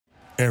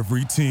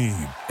Every team,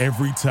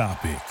 every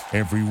topic,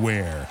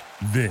 everywhere.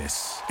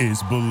 This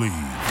is Believe.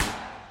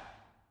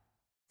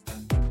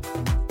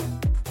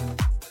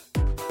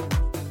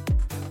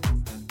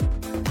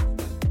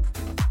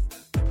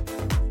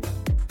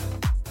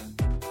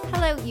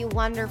 Hello, you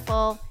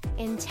wonderful,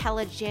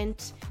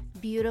 intelligent,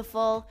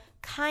 beautiful,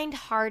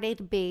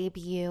 kind-hearted babe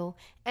you.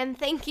 And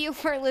thank you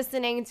for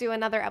listening to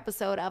another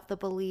episode of the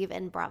Believe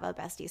in Bravo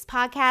Besties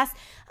podcast.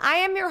 I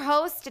am your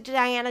host,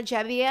 Diana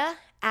Gebbia,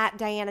 at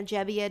Diana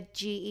Gebbia,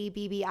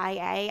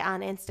 Gebbia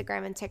on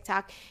Instagram and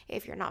TikTok.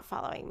 If you're not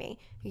following me,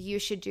 you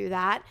should do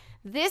that.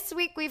 This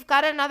week, we've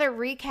got another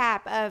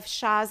recap of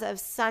Shahs of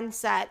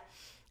Sunset.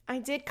 I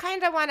did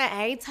kind of want to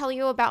A, tell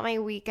you about my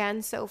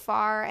weekend so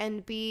far,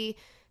 and B,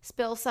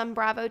 spill some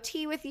Bravo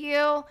tea with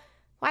you.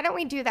 Why don't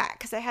we do that?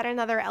 Because I had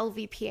another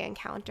LVP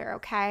encounter,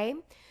 okay?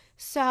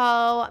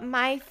 So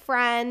my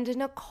friend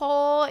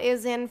Nicole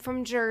is in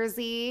from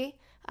Jersey.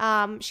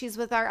 She's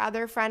with our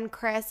other friend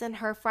Chris and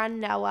her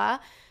friend Noah.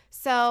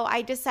 So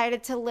I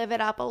decided to live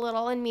it up a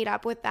little and meet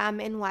up with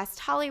them in West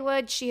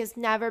Hollywood. She has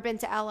never been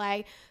to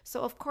LA. So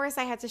of course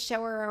I had to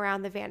show her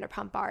around the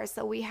Vanderpump bars.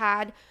 So we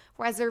had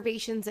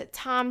reservations at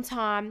Tom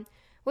Tom,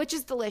 which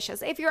is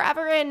delicious. If you're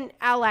ever in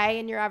LA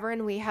and you're ever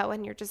in WeHo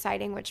and you're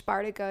deciding which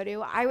bar to go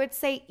to, I would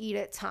say eat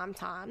at Tom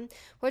Tom,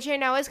 which I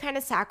know is kind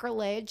of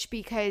sacrilege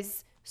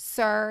because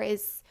Sir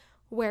is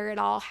where it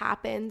all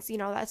happens. You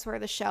know, that's where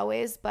the show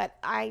is. But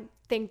I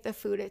think the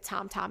food at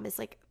Tom Tom is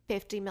like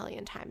 50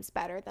 million times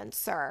better than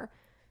Sir.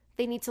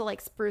 They need to like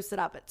spruce it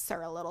up at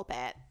Sir a little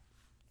bit.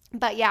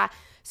 But yeah,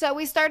 so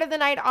we started the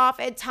night off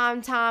at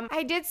Tom Tom.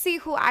 I did see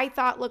who I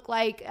thought looked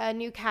like a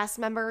new cast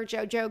member,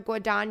 Jojo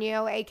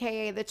Guadagno,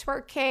 aka the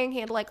Twerk King.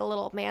 He had like a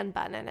little man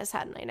bun in his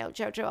head, and I know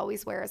Jojo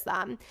always wears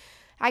them.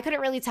 I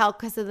couldn't really tell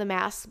because of the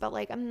mask, but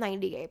like I'm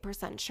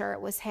 98% sure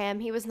it was him.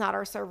 He was not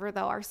our server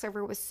though. Our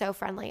server was so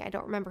friendly. I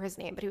don't remember his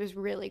name, but he was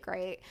really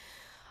great.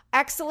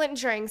 Excellent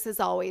drinks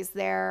as always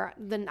there.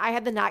 I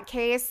had the nut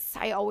case.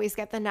 I always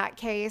get the nut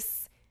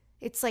case.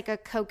 It's like a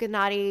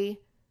coconutty,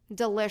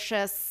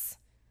 delicious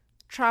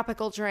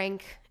tropical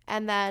drink.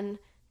 And then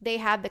they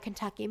had the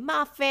Kentucky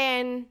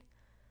muffin,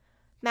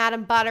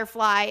 Madam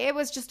Butterfly. It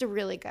was just a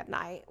really good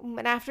night.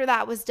 And after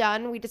that was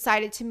done, we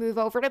decided to move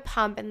over to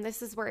Pump, and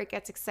this is where it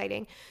gets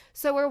exciting.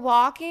 So we're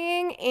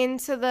walking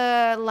into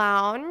the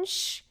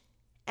lounge,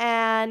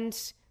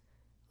 and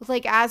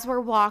like as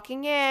we're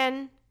walking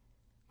in,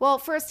 well,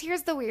 first,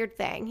 here's the weird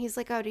thing. He's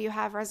like, oh, do you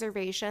have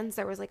reservations?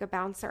 There was like a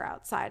bouncer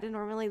outside, and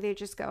normally they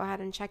just go ahead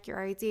and check your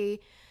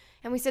ID.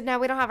 And we said, no,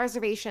 we don't have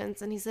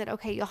reservations. And he said,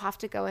 okay, you'll have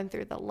to go in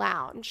through the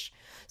lounge.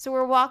 So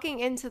we're walking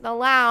into the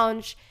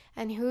lounge,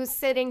 and who's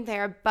sitting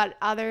there but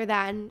other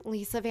than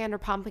Lisa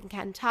Vanderpump and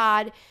Ken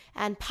Todd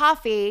and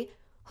Puffy,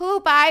 who,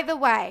 by the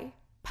way,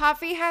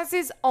 Puffy has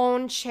his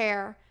own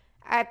chair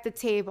at the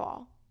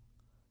table.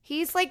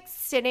 He's like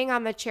sitting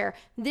on the chair.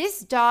 This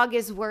dog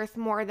is worth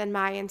more than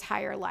my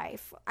entire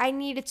life. I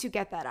needed to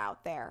get that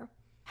out there.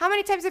 How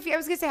many times have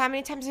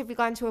you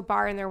gone to a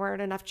bar and there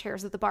weren't enough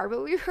chairs at the bar?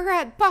 But we were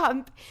at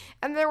Pump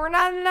and there were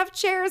not enough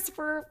chairs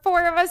for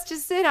 4 of us to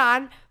sit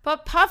on.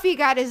 But Puffy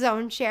got his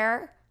own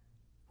chair.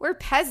 We're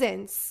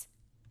peasants.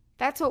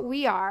 That's what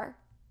we are.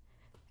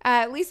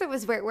 Lisa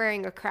was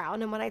wearing a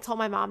crown. And when I told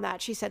my mom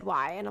that, she said,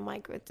 why? And I'm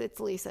like, it's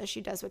Lisa.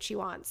 She does what she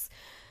wants.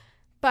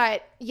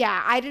 But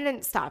yeah, I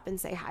didn't stop and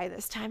say hi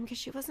this time because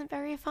she wasn't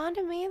very fond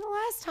of me the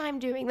last time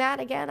doing that.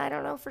 Again, I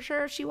don't know for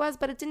sure if she was,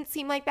 but it didn't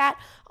seem like that.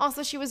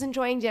 Also, she was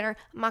enjoying dinner.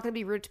 I'm not going to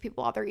be rude to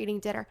people while they're eating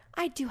dinner.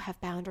 I do have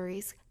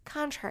boundaries,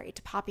 contrary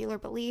to popular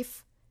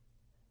belief.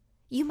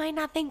 You might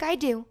not think I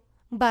do,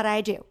 but I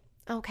do,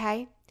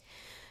 okay?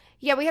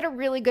 Yeah, we had a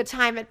really good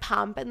time at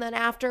Pump, and then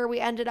after we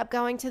ended up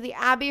going to the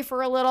Abbey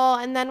for a little,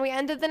 and then we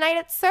ended the night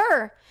at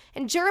Sir.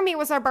 And Jeremy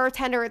was our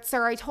bartender at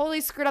Sir. I totally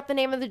screwed up the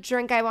name of the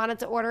drink I wanted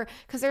to order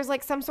because there's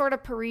like some sort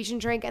of Parisian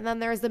drink, and then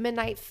there's the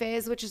Midnight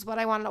Fizz, which is what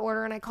I wanted to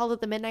order, and I called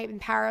it the Midnight in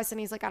Paris,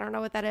 and he's like, I don't know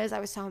what that is. I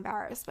was so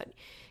embarrassed, but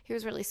he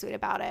was really sweet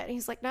about it. And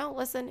he's like, no,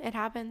 listen, it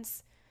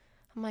happens.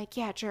 I'm like,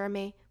 yeah,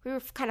 Jeremy. We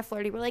were kind of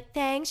flirty. We're like,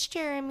 thanks,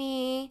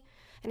 Jeremy.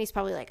 And he's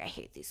probably like, I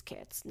hate these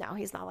kids. No,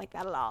 he's not like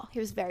that at all. He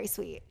was very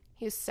sweet.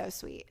 He was so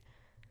sweet.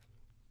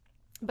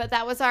 But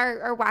that was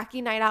our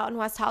wacky night out in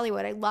West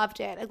Hollywood. I loved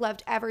it. I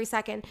loved every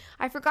second.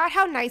 I forgot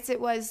how nice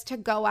it was to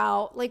go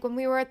out. Like when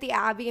we were at the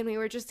Abbey and we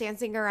were just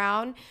dancing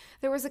around,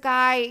 there was a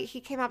guy, he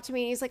came up to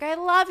me and he's like, I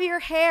love your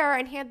hair.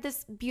 And he had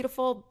this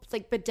beautiful,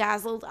 like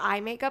bedazzled eye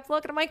makeup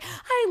look. And I'm like,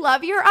 I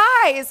love your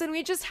eyes. And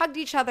we just hugged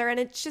each other. And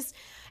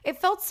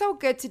it felt so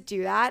good to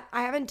do that.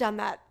 I haven't done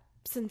that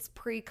since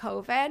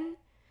pre-COVID.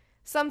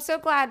 So I'm so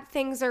glad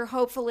things are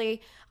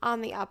hopefully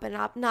on the up and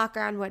up. Knock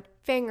on wood,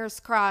 fingers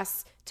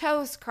crossed,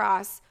 toes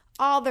crossed,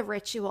 all the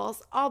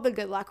rituals, all the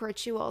good luck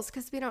rituals,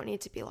 because we don't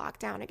need to be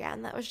locked down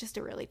again. That was just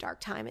a really dark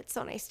time. It's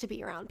so nice to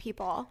be around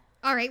people.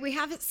 All right, we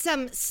have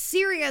some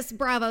serious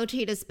Bravo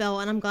tea to spill,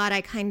 and I'm glad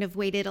I kind of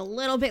waited a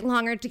little bit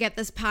longer to get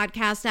this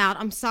podcast out.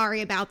 I'm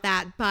sorry about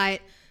that,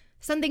 but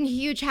something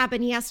huge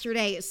happened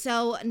yesterday.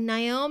 So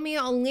Naomi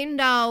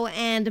Olindo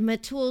and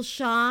Matul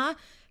Shah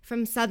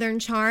from Southern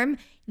Charm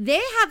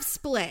They have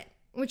split,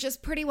 which is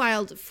pretty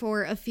wild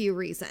for a few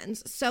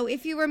reasons. So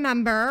if you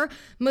remember,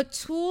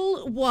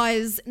 Matul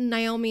was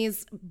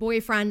Naomi's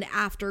boyfriend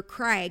after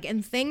Craig,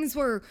 and things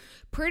were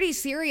pretty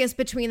serious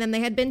between them. They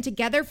had been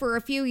together for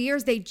a few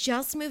years. They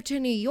just moved to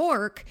New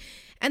York.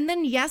 And then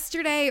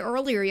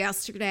earlier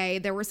yesterday,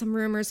 there were some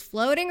rumors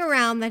floating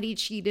around that he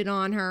cheated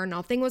on her.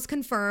 Nothing was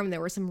confirmed.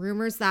 There were some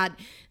rumors that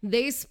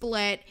they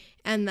split,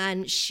 and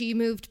then she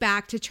moved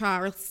back to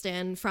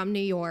Charleston from New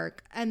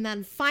York. And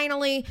then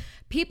finally,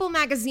 People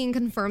magazine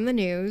confirmed the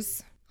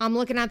news. I'm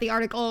looking at the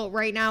article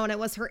right now, and it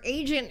was her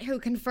agent who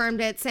confirmed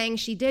it, saying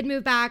she did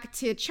move back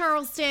to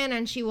Charleston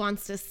and she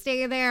wants to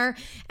stay there.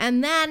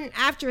 And then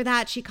after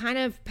that, she kind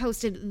of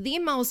posted the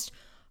most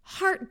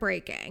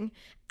heartbreaking,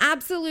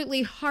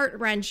 absolutely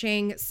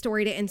heart-wrenching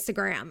story to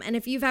Instagram. And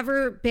if you've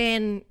ever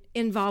been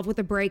involved with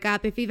a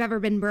breakup, if you've ever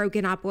been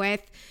broken up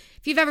with,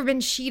 if you've ever been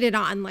cheated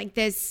on, like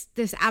this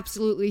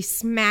absolutely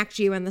smacked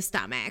you in the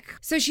stomach.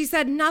 So she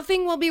said,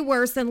 "Nothing will be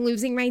worse than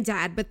losing my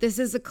dad, but this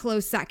is a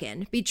close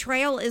second.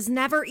 Betrayal is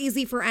never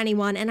easy for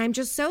anyone, and I'm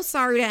just so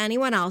sorry to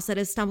anyone else that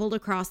has stumbled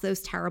across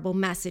those terrible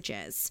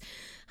messages.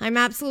 I'm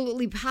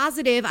absolutely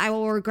positive I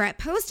will regret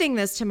posting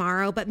this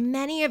tomorrow, but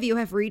many of you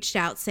have reached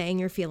out saying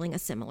you're feeling a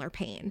similar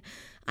pain.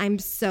 I'm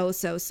so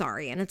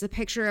sorry." And it's a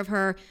picture of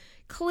her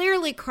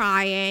clearly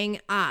crying,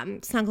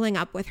 snuggling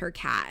up with her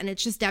cat, and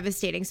it's just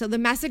devastating. So the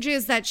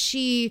messages that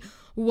she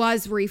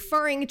was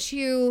referring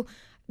to,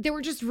 there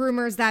were just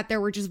rumors that there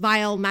were just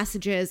vile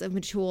messages of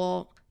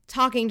Matul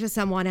talking to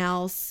someone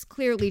else,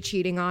 clearly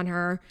cheating on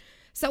her.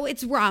 So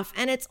it's rough,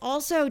 and it's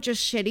also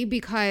just shitty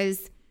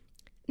because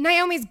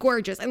Naomi's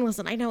gorgeous. And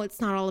listen, I know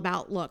it's not all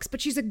about looks,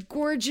 but she's a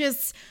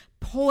gorgeous,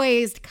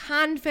 poised,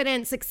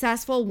 confident,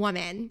 successful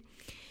woman.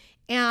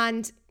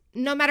 And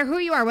no matter who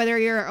you are, whether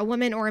you're a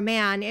woman or a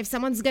man, if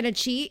someone's going to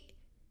cheat,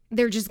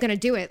 they're just going to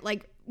do it.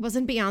 Like,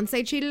 wasn't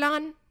Beyonce cheated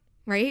on,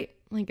 right?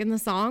 Like in the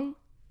song?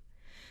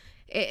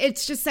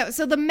 It's just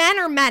so the men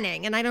are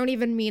menning, and I don't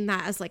even mean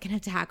that as like an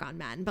attack on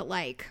men, but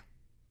like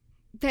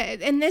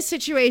in this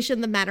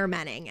situation, the men are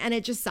menning, and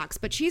it just sucks.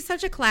 But she's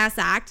such a class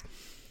act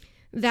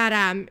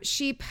that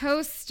she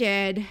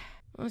posted...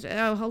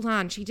 Oh, hold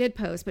on. She did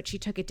post, but she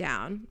took it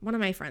down. One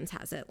of my friends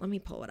has it. Let me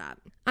pull it up.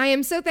 "I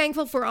am so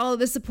thankful for all of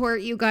the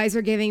support you guys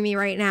are giving me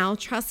right now.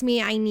 Trust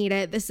me, I need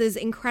it. This is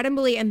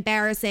incredibly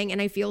embarrassing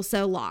and I feel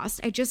so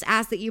lost. I just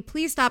ask that you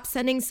please stop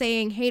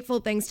saying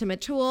hateful things to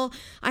Matul.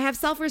 I have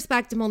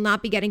self-respect and will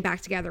not be getting back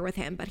together with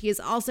him, but he is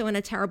also in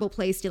a terrible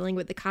place dealing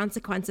with the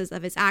consequences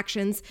of his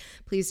actions.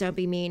 Please don't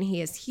be mean.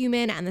 He is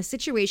human and the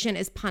situation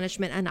is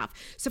punishment enough."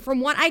 So from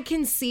what I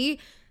can see,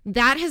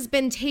 that has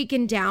been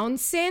taken down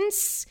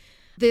since...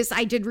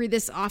 I did read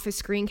this off a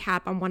screen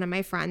cap on one of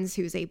my friends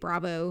who's a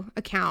Bravo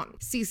account.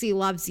 Cece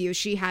Loves You.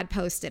 She had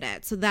posted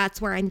it. So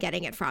that's where I'm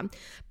getting it from.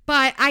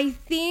 But I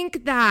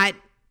think that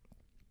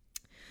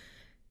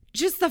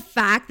just the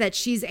fact that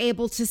she's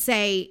able to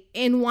say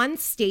in one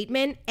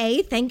statement,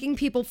 A, thanking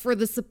people for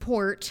the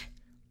support,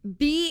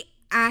 B,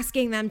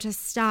 asking them to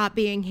stop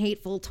being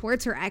hateful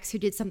towards her ex who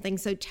did something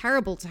so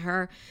terrible to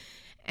her,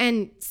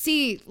 and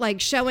C, like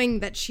showing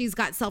that she's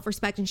got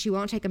self-respect and she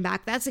won't take him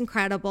back. That's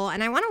incredible.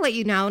 And I want to let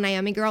you know,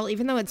 Naomi girl,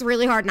 even though it's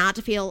really hard not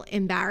to feel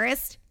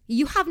embarrassed,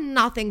 you have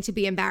nothing to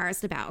be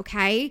embarrassed about,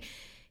 okay?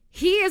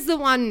 He is the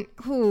one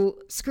who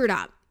screwed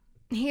up.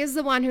 He is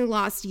the one who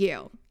lost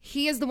you.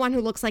 He is the one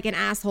who looks like an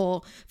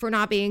asshole for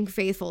not being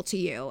faithful to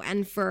you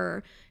and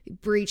for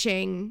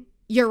breaching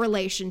your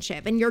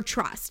relationship and your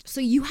trust. So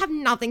you have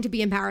nothing to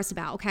be embarrassed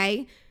about,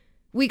 okay?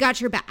 We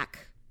got your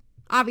back.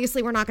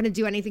 Obviously, we're not going to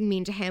do anything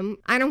mean to him.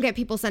 I don't get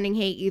people sending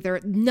hate either.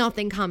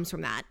 Nothing comes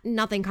from that.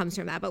 Nothing comes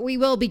from that. But we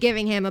will be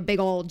giving him a big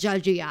old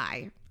judgy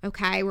eye.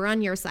 Okay? We're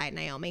on your side,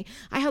 Naomi.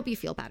 I hope you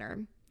feel better.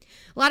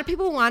 A lot of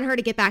people want her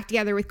to get back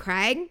together with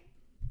Craig,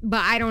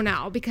 but I don't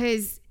know,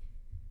 because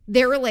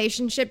their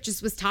relationship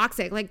just was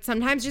toxic. Like,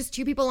 sometimes just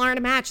two people aren't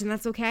a match, and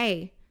that's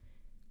okay.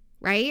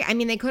 Right? I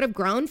mean, they could have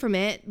grown from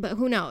it, but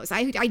who knows?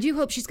 I do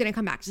hope she's going to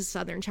come back to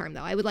Southern Charm,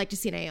 though. I would like to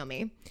see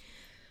Naomi.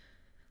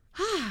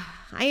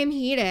 I am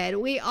heated.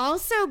 We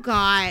also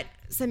got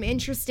some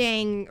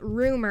interesting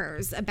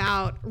rumors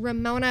about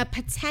Ramona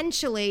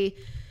potentially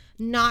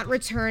not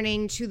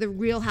returning to the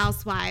Real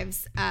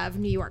Housewives of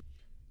New York.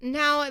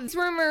 Now, these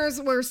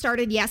rumors were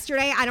started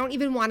yesterday. I don't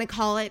even want to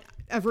call it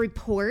a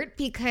report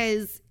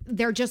because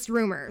they're just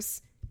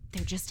rumors.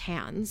 They're just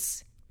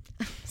hands.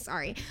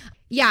 Sorry.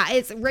 Yeah,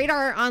 it's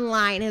Radar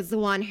Online is the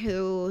one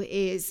who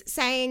is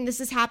saying this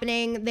is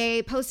happening.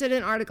 They posted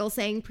an article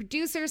saying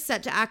producers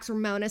set to axe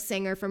Ramona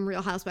Singer from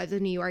Real Housewives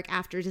of New York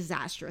after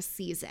disastrous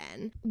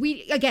season.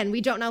 We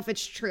don't know if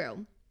it's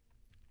true.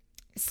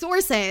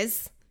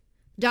 Sources,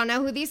 don't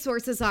know who these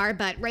sources are,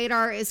 but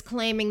Radar is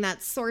claiming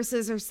that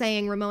sources are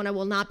saying Ramona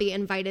will not be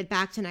invited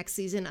back to next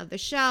season of the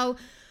show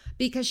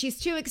because she's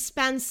too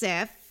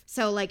expensive.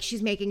 So like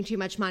she's making too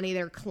much money,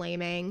 they're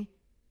claiming.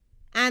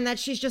 And that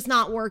she's just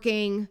not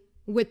working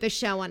with the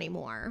show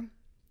anymore.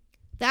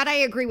 That I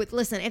agree with.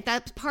 Listen, if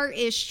that part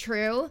is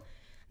true,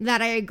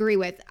 that I agree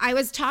with. I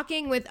was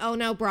talking with Oh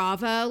No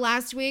Bravo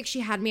last week. She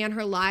had me on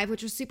her live,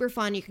 which was super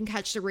fun. You can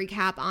catch the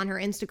recap on her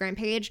Instagram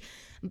page,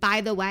 by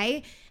the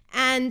way.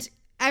 And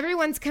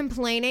everyone's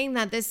complaining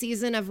that this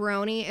season of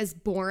Roni is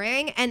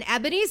boring, and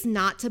Ebony's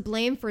not to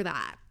blame for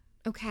that,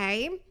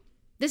 okay?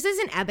 This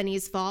isn't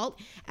Ebony's fault.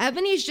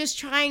 Ebony's just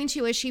trying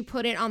to, as she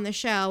put it on the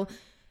show,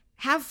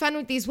 have fun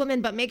with these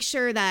women, but make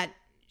sure that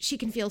she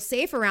can feel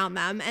safe around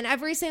them. And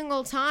every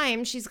single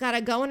time she's got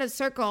to go in a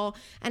circle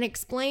and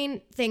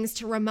explain things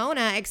to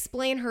Ramona,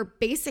 explain her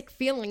basic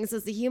feelings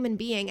as a human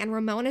being. And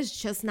Ramona's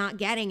just not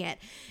getting it.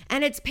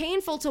 And it's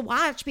painful to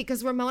watch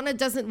because Ramona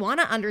doesn't want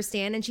to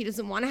understand and she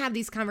doesn't want to have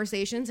these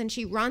conversations, and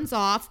she runs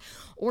off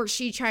or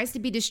she tries to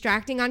be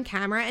distracting on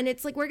camera. And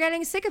it's like, we're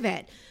getting sick of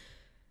it.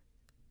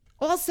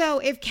 Also,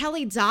 if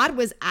Kelly Dodd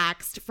was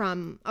axed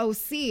from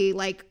OC,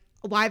 like,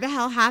 why the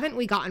hell haven't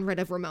we gotten rid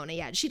of Ramona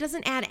yet? She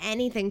doesn't add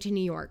anything to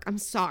New York. I'm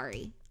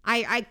sorry.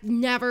 I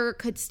never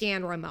could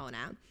stand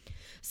Ramona.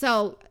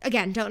 So,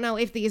 again, don't know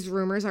if these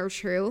rumors are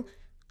true.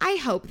 I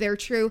hope they're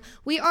true.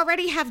 We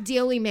already have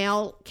Daily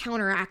Mail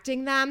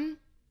counteracting them.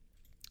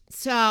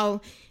 So,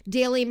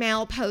 Daily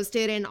Mail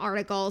posted an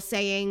article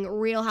saying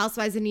Real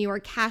Housewives of New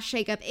York cast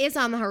shakeup is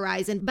on the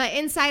horizon, but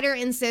insider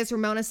insists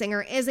Ramona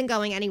Singer isn't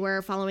going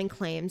anywhere following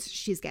claims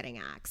she's getting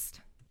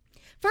axed.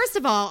 First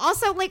of all,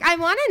 also, like, I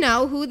want to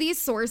know who these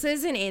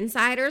sources and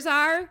insiders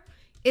are.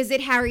 Is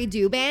it Harry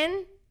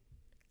Dubin?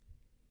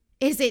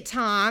 Is it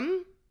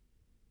Tom?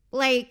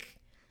 Like,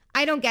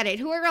 I don't get it.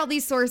 Who are all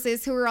these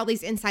sources? Who are all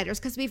these insiders?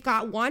 Because we've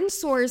got one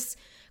source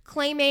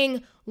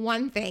claiming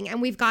one thing,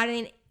 and we've got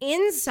an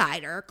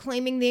insider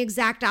claiming the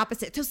exact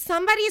opposite. So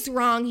somebody's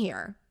wrong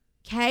here,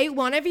 okay?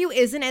 One of you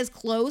isn't as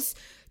close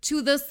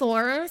to the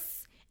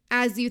source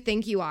as you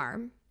think you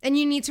are, and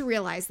you need to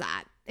realize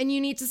that. And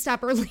you need to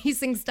stop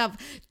releasing stuff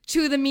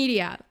to the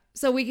media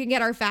so we can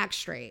get our facts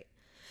straight.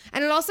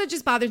 And it also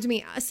just bothers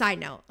me, a side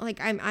note, like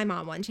I'm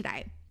on one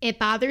today. It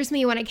bothers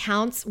me when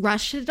accounts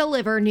rush to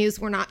deliver news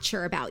we're not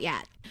sure about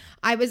yet.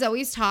 I was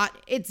always taught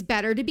it's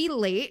better to be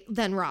late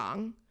than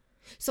wrong.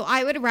 So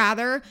I would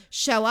rather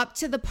show up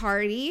to the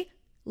party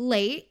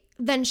late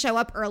than show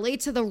up early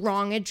to the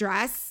wrong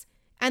address.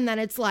 And then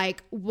it's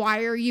like,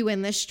 why are you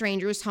in this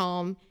stranger's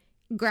home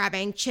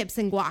grabbing chips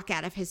and guac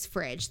out of his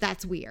fridge?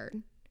 That's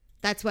weird.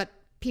 That's what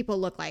people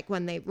look like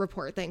when they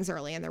report things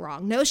early and they're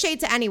wrong. No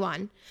shade to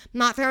anyone. I'm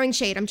not throwing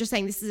shade. I'm just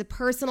saying this is a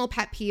personal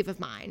pet peeve of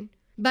mine.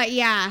 But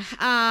yeah,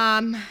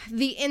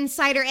 the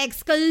insider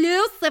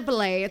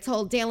exclusively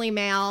told Daily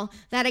Mail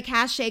that a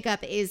cast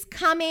shakeup is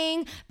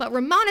coming, but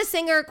Ramona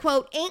Singer,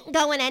 quote, ain't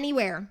going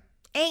anywhere.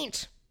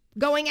 Ain't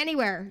going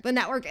anywhere. The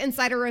network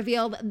insider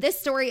revealed this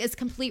story is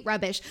complete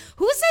rubbish.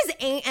 Who says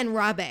ain't and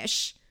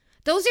rubbish?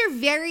 Those are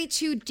very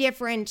two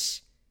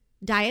different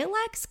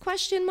dialects,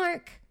 question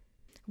mark.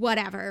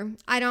 Whatever.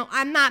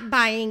 I'm not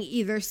buying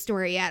either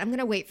story yet. I'm going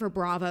to wait for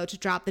Bravo to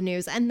drop the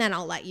news and then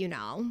I'll let you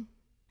know.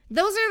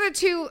 Those are the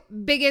two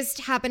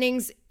biggest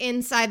happenings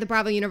inside the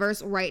Bravo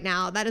universe right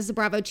now. That is the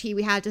Bravo tea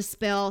we had to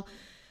spill.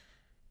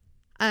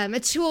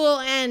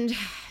 Atul and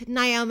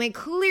Naomi,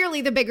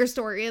 clearly the bigger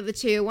story of the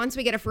two. Once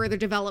we get a further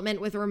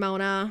development with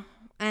Ramona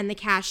and the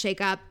cash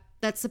shakeup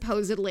that's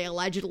supposedly,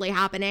 allegedly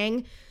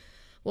happening,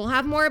 we'll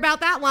have more about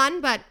that one.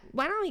 But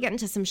why don't we get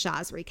into some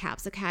Shahs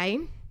recaps, okay?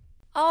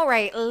 All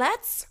right,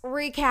 let's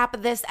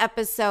recap this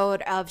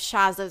episode of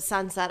Shahs of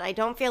Sunset. I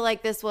don't feel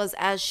like this was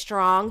as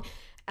strong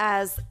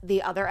as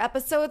the other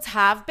episodes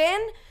have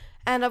been.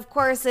 And of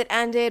course, it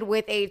ended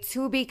with a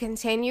to be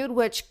continued,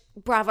 which,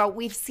 bravo,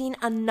 we've seen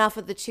enough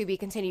of the to be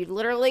continued.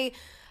 Literally,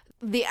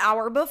 the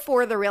hour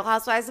before the Real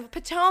Housewives of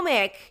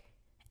Potomac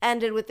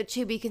ended with the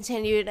to be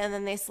continued, and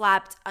then they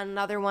slapped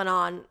another one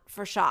on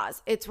for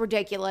Shahs. It's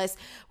ridiculous.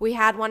 We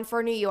had one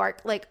for New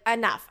York. Like,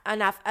 enough.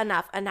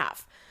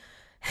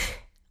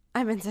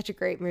 I'm in such a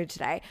great mood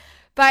today.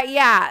 But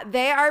yeah,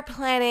 they are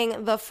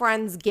planning the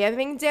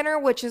Friendsgiving dinner,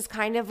 which is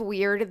kind of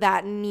weird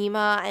that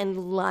Nema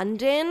and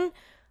London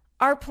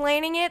are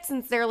planning it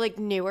since they're like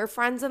newer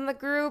friends in the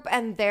group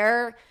and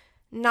they're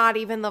not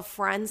even the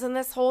friends in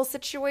this whole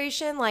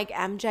situation. Like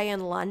MJ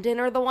and London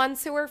are the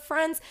ones who are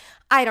friends.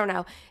 I don't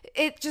know.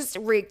 It just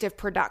reeked of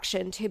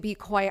production, to be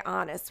quite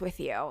honest with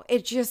you.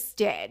 It just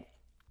did.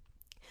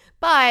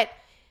 But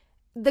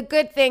the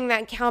good thing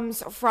that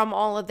comes from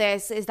all of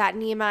this is that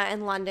Nema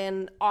and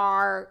London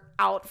are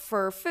out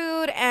for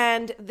food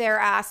and they're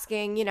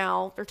asking,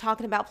 they're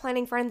talking about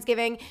planning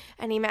Friendsgiving,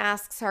 and Nema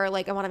asks her,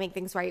 like, I want to make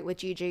things right with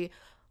Gigi.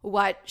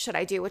 What should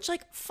I do? Which,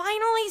 like,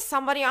 finally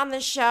somebody on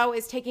this show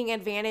is taking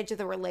advantage of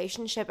the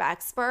relationship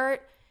expert.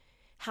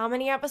 How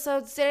many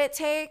episodes did it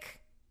take?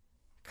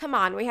 Come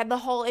on, we had the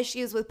whole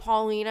issues with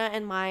Paulina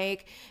and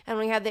Mike, and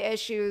we had the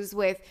issues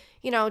with,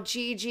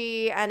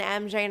 Gigi and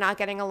MJ not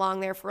getting along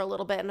there for a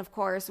little bit, and of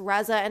course,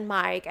 Reza and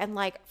Mike, and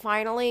like,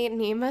 finally,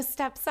 Nema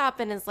steps up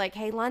and is like,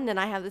 hey, London,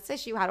 I have this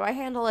issue. How do I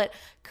handle it?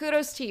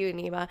 Kudos to you,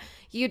 Nema.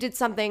 You did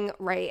something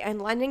right,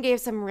 and London gave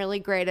some really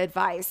great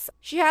advice.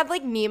 She had,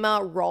 like,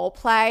 Nema role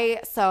play,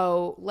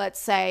 so let's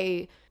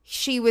say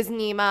she was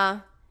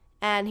Nema,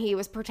 and he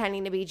was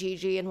pretending to be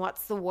Gigi, and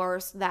what's the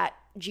worst that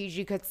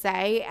Gigi could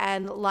say,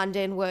 and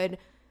London would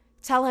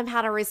tell him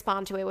how to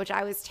respond to it, which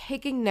I was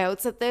taking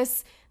notes of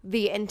this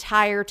the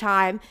entire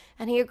time.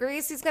 And he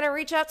agrees he's going to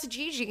reach out to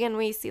Gigi, and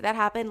we see that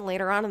happen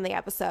later on in the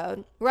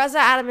episode. Reza,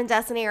 Adam, and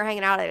Destiny are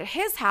hanging out at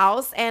his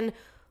house, and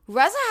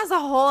Reza has a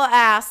whole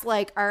ass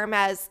like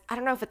Hermes, I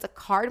don't know if it's a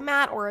card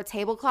mat or a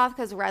tablecloth,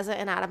 because Reza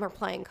and Adam are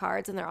playing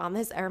cards and they're on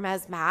this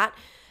Hermes mat.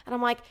 And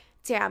I'm like,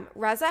 damn,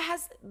 Reza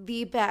has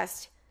the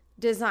best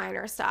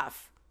designer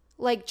stuff.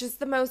 Like just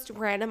the most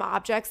random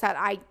objects that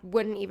I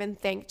wouldn't even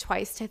think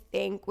twice to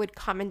think would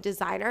come in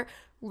designer.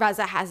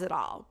 Reza has it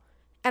all.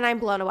 And I'm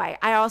blown away.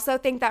 I also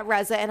think that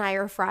Reza and I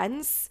are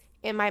friends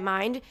in my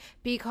mind,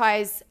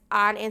 because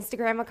on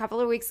Instagram a couple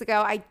of weeks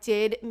ago, I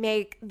did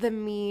make the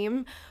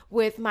meme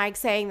with Mike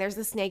saying there's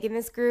a snake in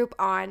this group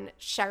on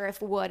Sheriff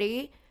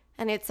Woody.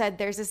 And it said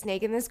there's a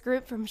snake in this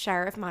group from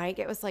Sheriff Mike.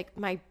 It was like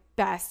my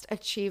best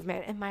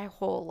achievement in my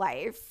whole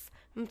life.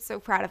 I'm so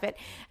proud of it.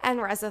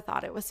 And Reza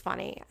thought it was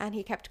funny, and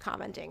he kept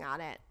commenting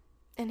on it.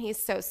 And he's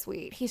so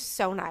sweet. He's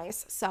so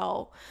nice.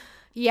 So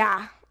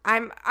yeah,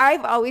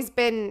 I've always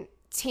been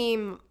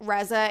team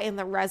Reza in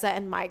the Reza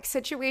and Mike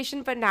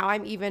situation, but now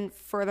I'm even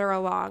further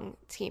along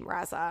team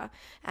Reza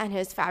and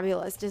his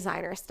fabulous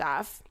designer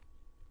stuff.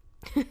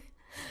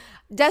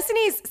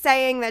 Destiny's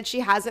saying that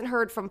she hasn't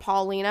heard from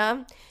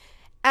Paulina,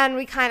 and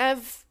we kind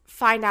of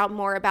find out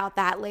more about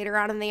that later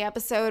on in the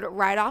episode.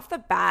 Right off the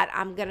bat,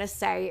 I'm gonna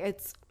say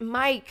it's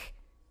Mike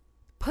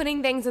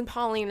putting things in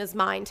Paulina's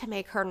mind to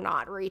make her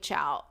not reach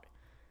out,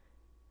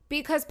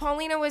 because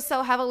Paulina was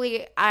so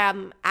heavily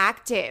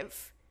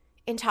active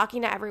in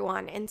talking to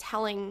everyone and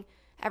telling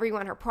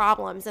everyone her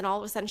problems, and all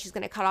of a sudden she's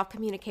gonna cut off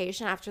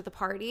communication after the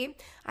party.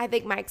 I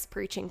think Mike's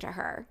preaching to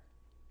her.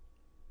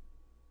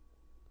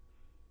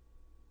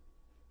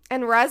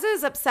 And Reza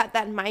is upset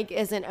that Mike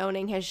isn't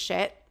owning his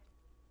shit,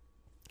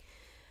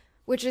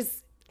 which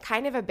is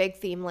kind of a big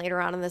theme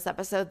later on in this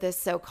episode, this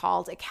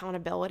so-called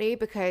accountability,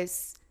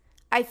 because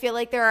I feel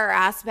like there are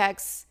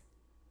aspects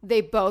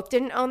they both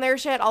didn't own their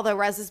shit, although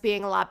Reza's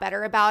being a lot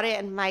better about it,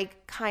 and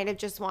Mike kind of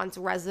just wants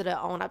Reza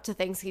to own up to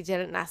things he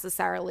didn't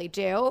necessarily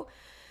do.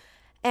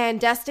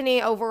 And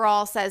Destiny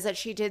overall says that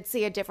she did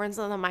see a difference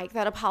in the Mike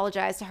that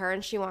apologized to her,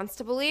 and she wants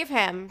to believe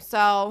him.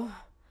 So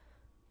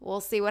we'll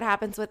see what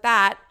happens with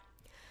that.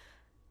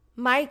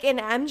 Mike and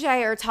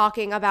MJ are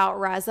talking about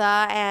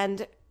Reza,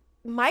 and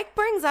Mike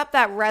brings up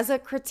that Reza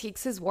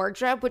critiques his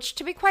wardrobe, which,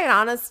 to be quite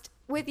honest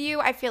with you,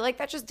 I feel like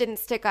that just didn't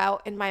stick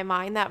out in my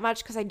mind that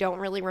much, because I don't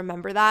really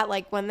remember that.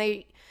 Like when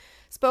they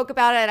spoke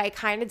about it, I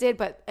kind of did,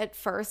 but at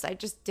first I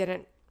just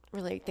didn't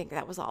really think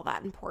that was all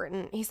that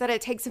important. He said it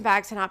takes him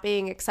back to not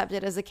being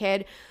accepted as a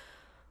kid,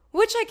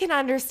 which I can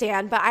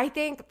understand, but I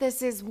think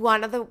this is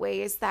one of the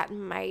ways that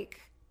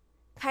Mike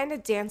kind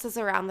of dances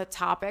around the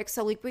topic.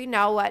 So like we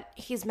know what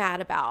he's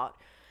mad about.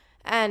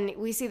 And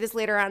we see this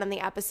later on in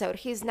the episode.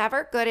 He's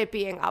never good at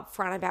being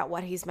upfront about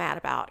what he's mad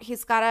about.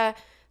 He's got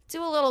to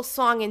do a little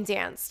song and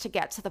dance to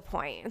get to the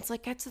point. It's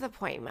like, get to the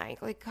point,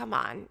 Mike. Like, come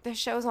on. The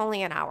show's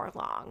only an hour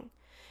long,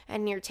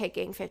 and you're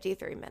taking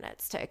 53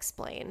 minutes to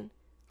explain,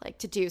 like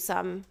to do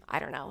some, I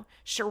don't know,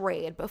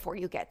 charade before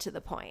you get to the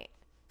point.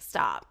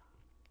 Stop.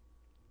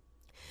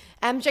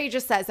 MJ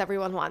just says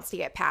everyone wants to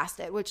get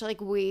past it, which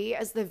like we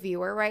as the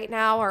viewer right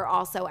now are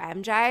also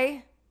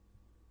MJ.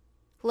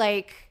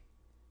 Like,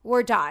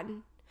 we're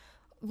done.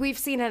 We've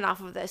seen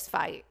enough of this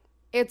fight.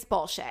 It's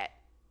bullshit.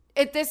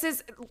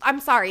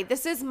 I'm sorry,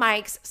 this is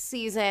Mike's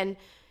season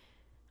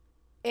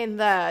in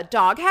the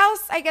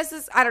doghouse, I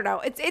guess I don't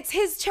know. It's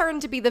his turn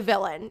to be the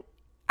villain.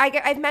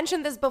 I've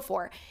mentioned this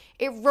before.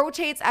 It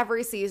rotates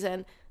every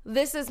season.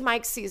 This is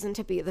Mike's season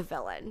to be the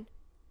villain.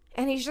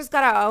 And he's just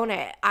got to own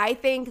it. I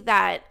think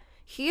that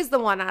he's the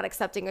one not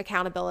accepting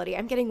accountability.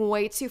 I'm getting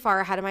way too far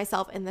ahead of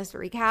myself in this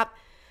recap.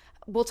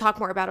 We'll talk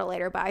more about it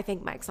later, but I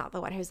think Mike's not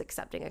the one who's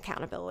accepting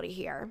accountability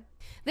here.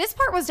 This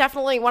part was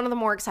definitely one of the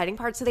more exciting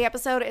parts of the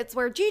episode. It's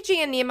where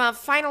Gigi and Nema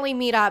finally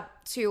meet up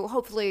to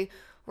hopefully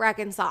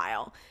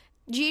reconcile.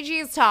 Gigi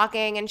is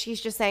talking, and she's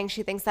just saying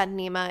she thinks that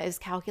Nema is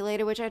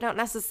calculated, which I don't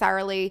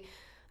necessarily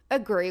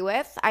agree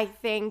with. I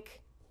think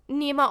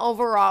Nema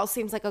overall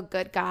seems like a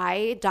good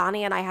guy.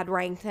 Donnie and I had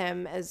ranked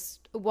him as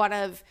one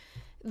of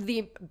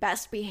the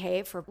best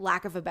behaved, for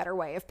lack of a better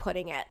way of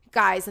putting it,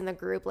 guys in the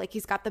group. Like,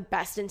 he's got the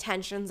best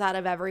intentions out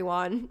of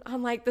everyone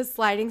on like the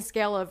sliding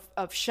scale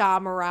of Shaw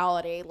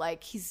morality.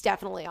 Like, he's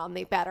definitely on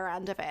the better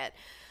end of it.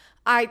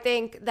 I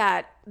think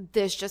that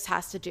this just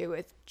has to do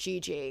with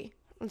Gigi.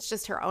 It's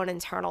just her own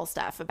internal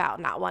stuff about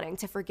not wanting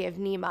to forgive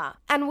Nema.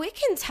 And we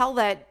can tell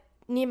that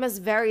Nema's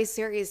very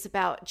serious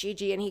about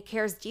Gigi, and he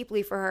cares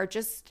deeply for her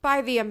just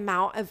by the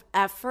amount of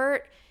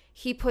effort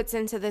he puts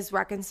into this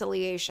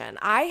reconciliation.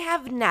 I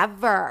have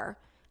never,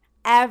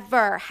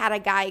 ever had a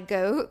guy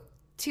go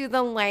to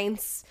the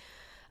lengths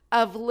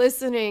of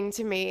listening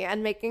to me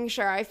and making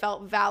sure I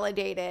felt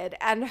validated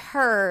and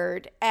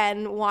heard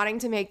and wanting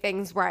to make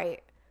things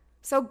right.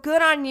 So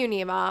good on you,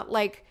 Nema.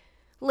 Like,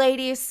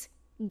 ladies,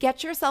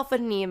 get yourself a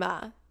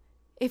Nema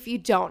if you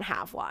don't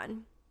have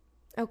one.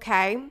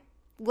 Okay?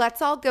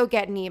 let's all go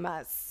get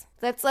Nima's.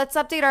 Let's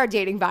update our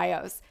dating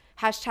bios.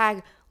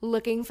 Hashtag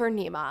looking for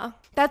Nima.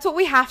 That's what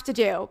we have to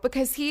do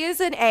because he is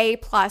an A+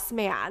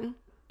 man.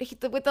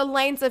 With the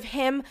lanes of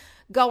him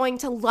going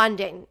to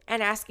London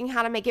and asking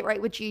how to make it right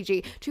with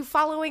Gigi, to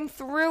following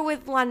through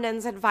with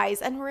London's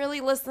advice and really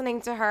listening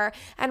to her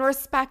and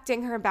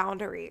respecting her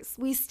boundaries.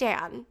 We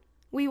stand.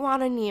 We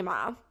want a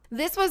Nima.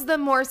 This was the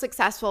more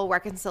successful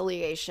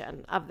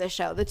reconciliation of the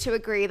show. The two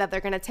agree that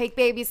they're going to take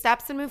baby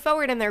steps and move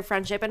forward in their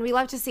friendship, and we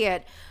love to see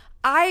it.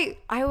 I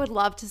would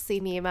love to see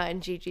Nima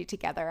and Gigi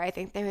together. I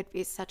think they would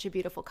be such a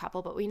beautiful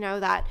couple, but we know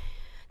that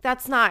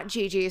that's not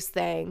Gigi's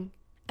thing.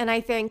 And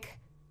I think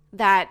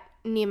that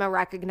Nima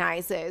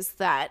recognizes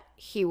that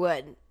he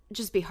would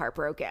just be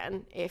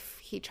heartbroken if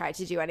he tried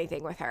to do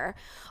anything with her.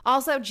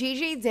 Also,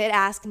 Gigi did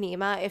ask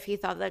Nima if he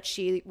thought that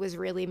she was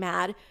really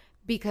mad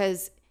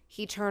because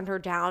he turned her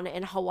down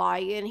in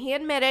Hawaii, and he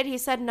admitted, he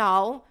said,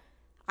 no,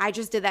 I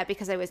just did that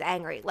because I was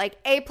angry. Like,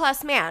 A+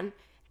 man,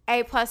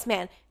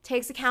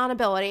 takes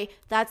accountability.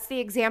 That's the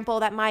example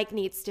that Mike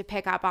needs to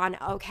pick up on,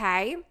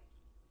 okay?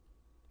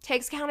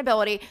 Takes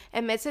accountability,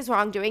 admits his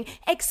wrongdoing,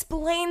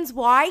 explains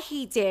why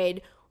he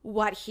did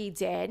what he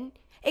did,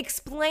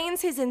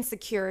 explains his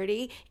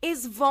insecurity,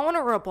 is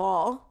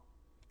vulnerable,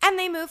 and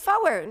they move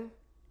forward.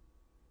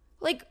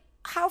 Like,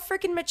 how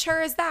freaking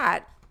mature is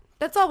that?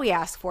 That's all we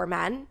ask for,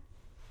 men.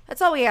 That's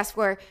all we ask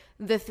for,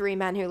 the three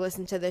men who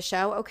listen to this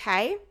show,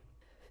 okay?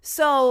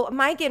 So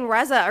Mike and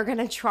Reza are going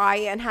to try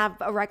and have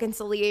a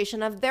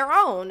reconciliation of their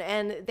own,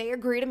 and they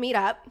agree to meet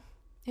up.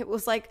 It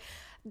was like,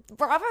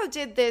 Bravo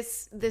did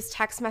this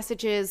text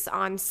messages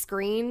on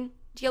screen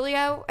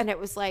dealio, and it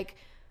was like,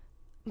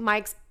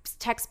 Mike's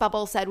text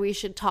bubble said we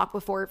should talk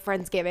before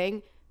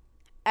Friendsgiving,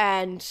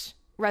 and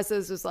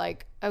Reza's was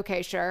like,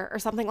 okay, sure, or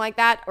something like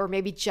that, or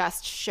maybe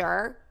just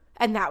sure,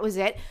 and that was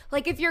it.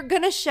 Like, if you're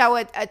gonna show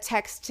a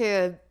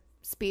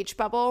text-to-speech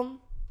bubble,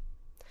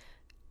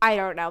 I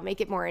don't know,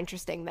 make it more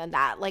interesting than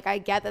that. Like, I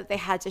get that they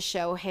had to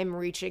show him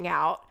reaching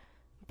out,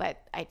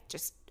 but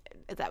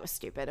that was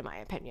stupid in my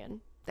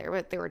opinion. There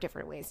were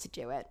different ways to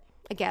do it.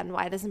 Again,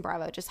 why doesn't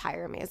Bravo just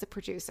hire me as a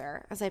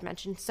producer, as I've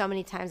mentioned so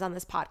many times on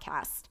this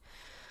podcast?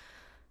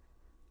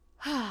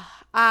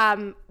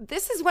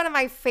 This is one of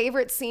my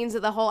favorite scenes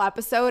of the whole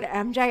episode,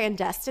 MJ and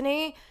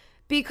Destiny,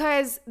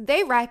 because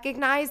they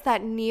recognize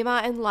that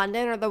Nima and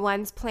London are the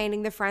ones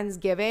planning the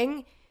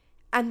Friendsgiving,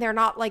 and they're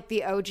not like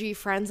the OG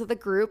friends of the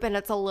group, and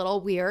it's a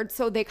little weird.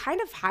 So they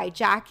kind of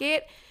hijack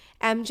it.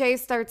 MJ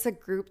starts a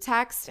group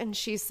text, and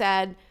she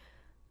said,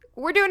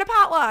 we're doing a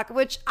potluck,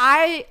 which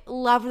I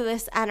loved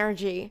this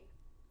energy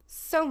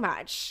so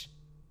much.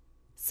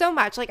 So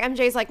much. Like,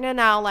 MJ's like,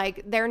 no,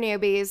 like, they're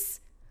newbies.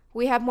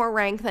 We have more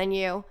rank than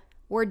you.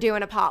 We're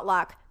doing a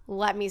potluck.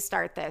 Let me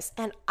start this.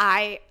 And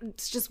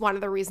it's just one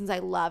of the reasons I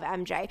love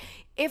MJ.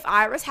 If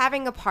I was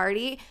having a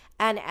party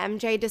and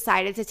MJ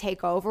decided to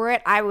take over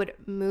it, I would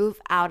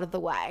move out of the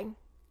way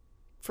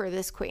for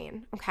this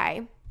queen,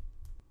 okay?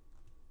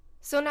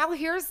 So now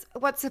here's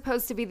what's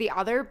supposed to be the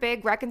other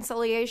big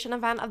reconciliation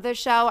event of this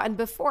show. And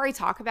before I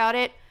talk about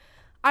it,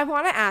 I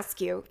want to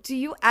ask you, do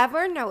you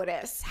ever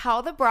notice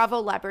how the Bravo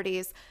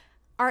celebrities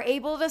are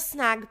able to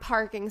snag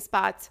parking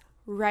spots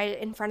right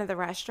in front of the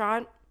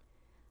restaurant?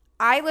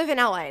 I live in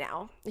LA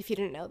now, if you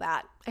didn't know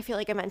that. I feel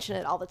like I mention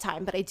it all the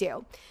time, but I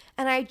do.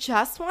 And I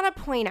just want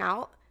to point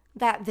out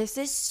that this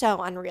is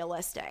so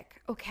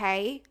unrealistic,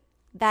 okay?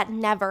 That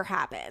never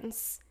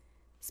happens.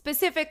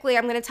 Specifically,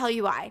 I'm going to tell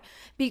you why.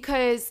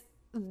 Because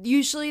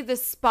usually the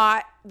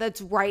spot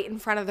that's right in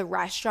front of the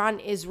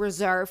restaurant is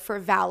reserved for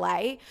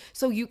valet,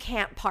 so you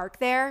can't park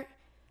there.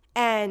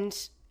 And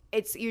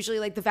it's usually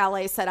like the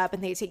valet set up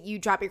and you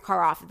drop your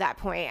car off at that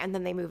point and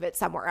then they move it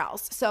somewhere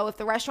else. So if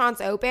the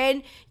restaurant's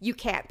open, you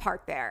can't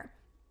park there.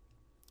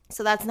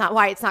 So that's not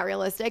why it's not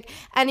realistic.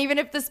 And even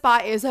if the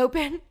spot is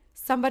open,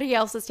 somebody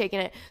else is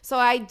taking it. So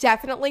I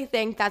definitely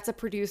think that's a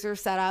producer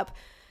setup,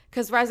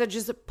 because Reza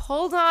just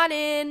pulled on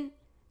in,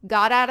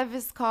 got out of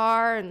his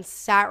car, and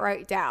sat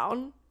right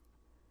down.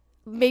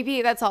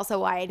 Maybe that's also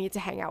why I need to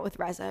hang out with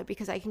Reza,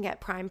 because I can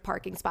get prime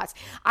parking spots.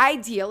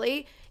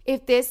 Ideally,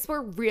 if this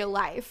were real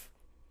life,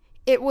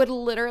 it would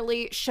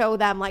literally show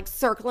them like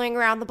circling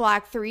around the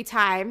block 3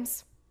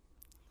 times,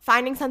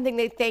 finding something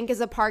they think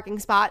is a parking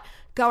spot,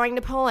 going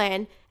to pull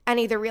in, and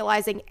either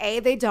realizing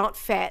A, they don't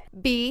fit,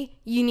 B,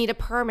 you need a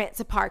permit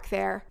to park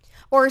there,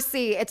 or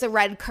C, it's a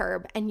red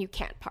curb and you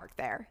can't park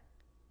there.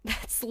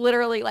 That's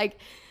literally like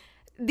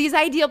these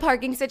ideal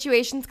parking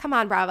situations. Come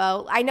on,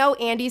 Bravo. I know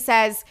Andy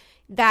says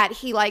that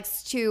he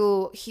likes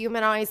to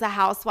humanize the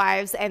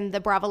housewives and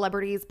the Bravo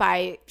celebrities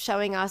by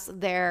showing us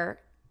their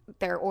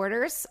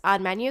orders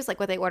on menus, like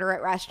what they order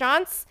at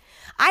restaurants.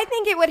 I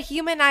think it would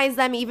humanize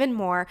them even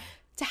more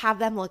to have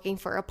them looking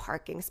for a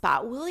parking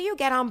spot. Will you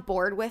get on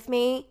board with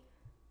me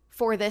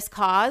for this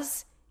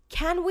cause?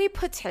 Can we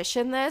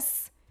petition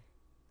this?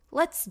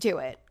 Let's do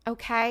it,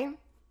 okay?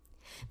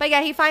 But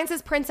yeah, he finds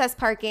his princess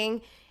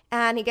parking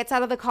and he gets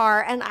out of the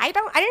car, and I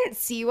didn't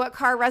see what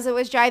car Reza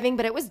was driving,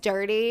 but it was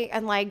dirty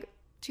and like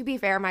To be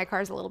fair, my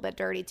car's a little bit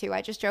dirty too.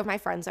 I just drove my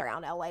friends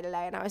around LA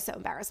today and I was so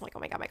embarrassed. I'm like, oh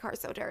my God, my car's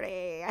so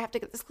dirty. I have to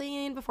get this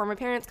cleaned before my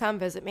parents come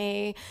visit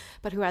me.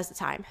 But who has the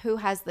time? Who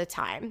has the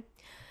time?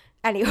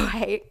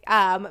 Anyway,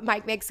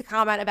 Mike makes a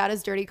comment about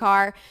his dirty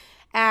car,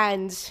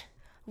 and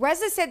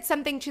Reza said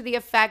something to the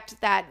effect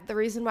that the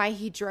reason why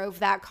he drove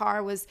that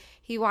car was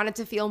he wanted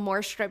to feel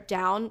more stripped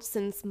down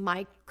since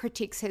Mike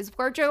critiques his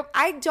wardrobe.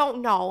 I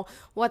don't know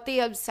what the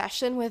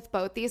obsession with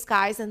both these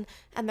guys and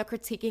the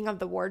critiquing of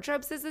the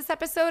wardrobes is this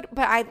episode,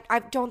 but I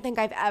don't think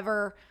I've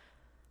ever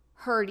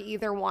heard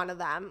either one of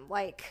them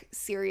like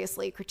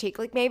seriously critique,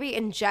 like maybe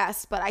in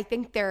jest, but I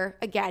think they're,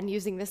 again,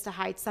 using this to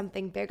hide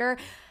something bigger.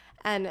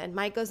 And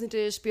Mike goes into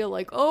his spiel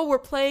like, oh, we're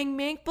playing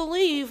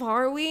make-believe,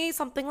 are we?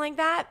 Something like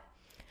that.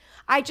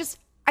 I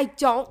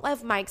don't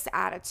love Mike's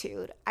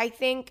attitude. I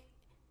think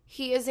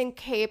he is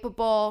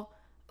incapable,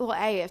 well,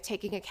 A, of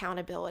taking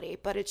accountability,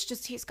 but it's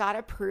just he's got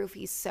to prove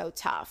he's so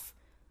tough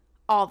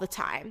all the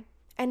time.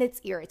 And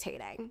it's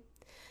irritating.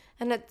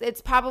 And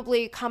it's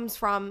probably comes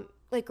from,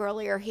 like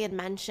earlier he had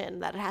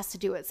mentioned that it has to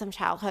do with some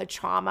childhood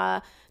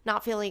trauma,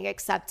 not feeling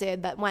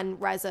accepted, that when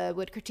Reza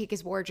would critique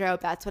his wardrobe,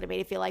 that's what it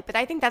made it feel like. But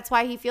I think that's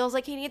why he feels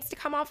like he needs to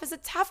come off as a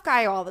tough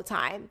guy all the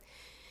time.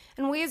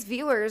 And we as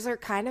viewers are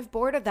kind of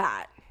bored of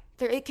that.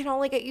 It can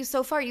only get you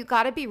so far. You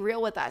got to be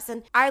real with us.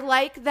 And I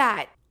like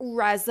that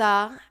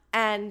Reza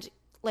and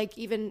like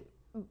even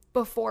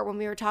before when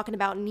we were talking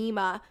about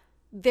Nima,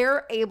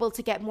 they're able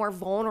to get more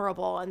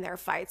vulnerable in their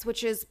fights,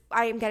 which is,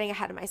 I am getting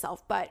ahead of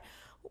myself. But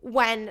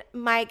when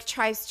Mike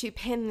tries to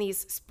pin these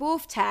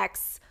spoof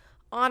texts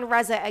on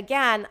Reza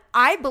again,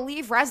 I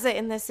believe Reza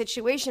in this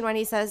situation when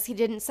he says he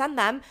didn't send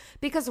them,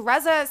 because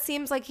Reza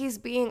seems like he's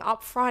being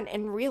upfront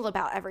and real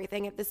about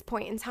everything at this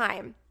point in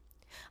time.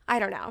 I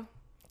don't know.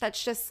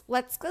 That's just,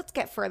 let's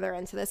get further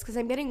into this because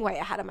I'm getting way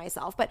ahead of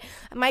myself. But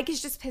Mike is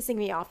just pissing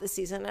me off this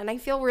season. And I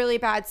feel really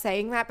bad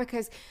saying that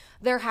because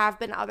there have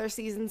been other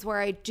seasons where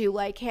I do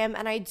like him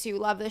and I do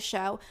love this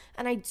show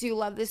and I do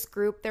love this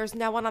group. There's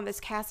no one on this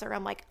cast where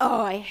I'm like,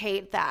 oh, I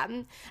hate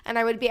them. And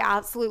I would be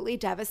absolutely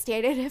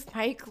devastated if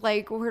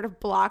Mike were to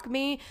block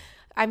me.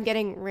 I'm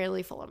getting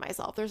really full of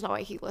myself. There's no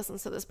way he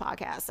listens to this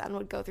podcast and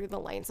would go through the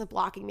lanes of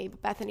blocking me,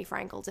 but Bethany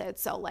Frankel did.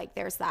 So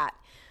there's that.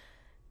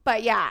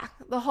 But yeah,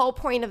 the whole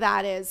point of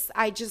that is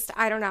I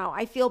don't know.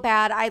 I feel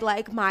bad. I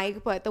like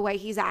Mike, but the way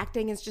he's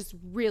acting is just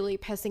really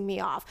pissing me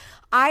off.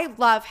 I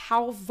love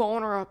how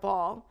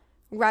vulnerable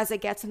Reza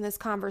gets in this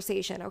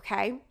conversation,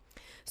 okay?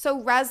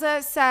 So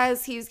Reza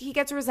says he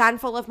gets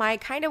resentful of Mike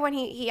kind of when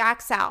he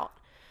acts out.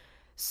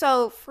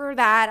 So for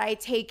that, I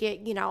take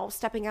it,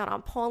 stepping out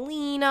on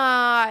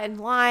Paulina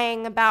and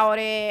lying about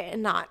it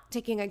and not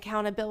taking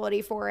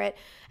accountability for it.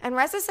 And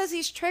Reza says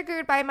he's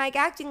triggered by Mike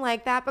acting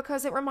like that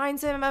because it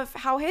reminds him of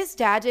how his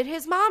dad did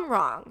his mom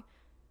wrong.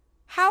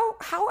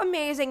 How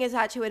amazing is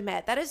that to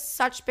admit? That is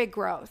such big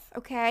growth,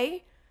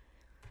 okay?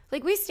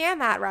 We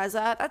stand that,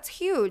 Reza. That's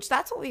huge.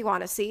 That's what we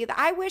want to see.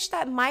 I wish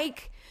that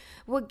Mike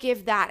would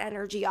give that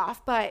energy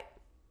off, but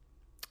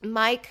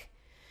Mike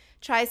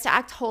tries to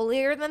act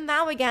holier than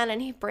thou again,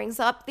 and he brings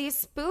up these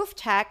spoof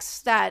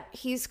texts that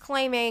he's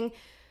claiming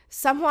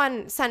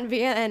someone sent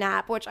via an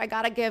app, which I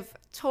gotta give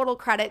total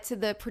credit to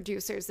the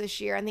producers this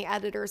year and the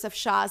editors of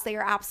Shaw's. They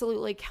are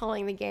absolutely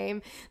killing the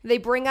game. They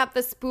bring up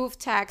the spoof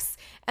texts,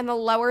 and the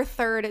lower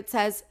third, it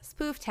says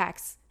spoof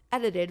texts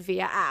edited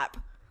via app,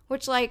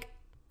 which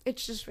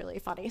it's just really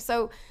funny.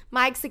 So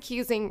Mike's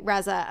accusing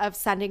Reza of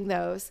sending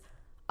those.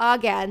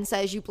 Again,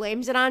 says you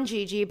blamed it on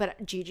Gigi,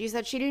 but Gigi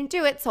said she didn't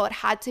do it, so it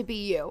had to be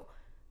you.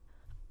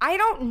 I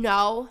don't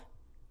know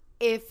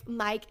if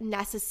Mike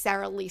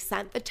necessarily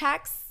sent the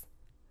texts.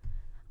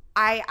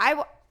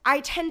 I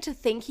tend to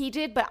think he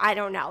did, but I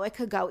don't know. It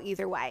could go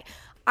either way.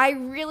 I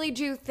really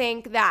do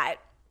think that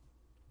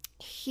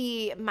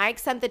Mike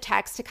sent the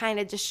text to kind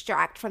of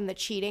distract from the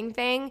cheating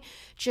thing,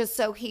 just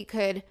so he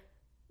could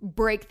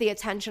break the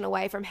attention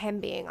away from him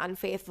being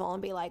unfaithful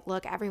and be like,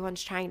 look,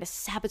 everyone's trying to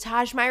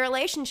sabotage my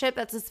relationship.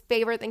 That's his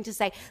favorite thing to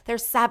say. They're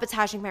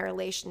sabotaging my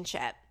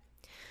relationship.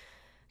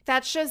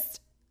 That's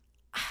just,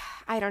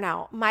 I don't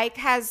know. Mike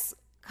has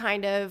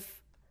kind of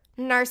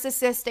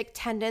narcissistic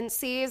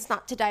tendencies,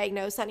 not to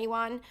diagnose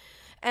anyone.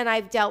 And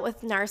I've dealt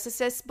with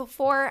narcissists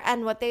before,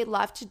 and what they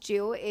love to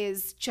do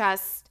is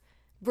just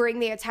bring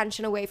the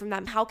attention away from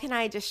them. How can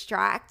I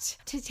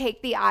distract to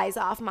take the eyes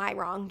off my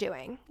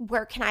wrongdoing?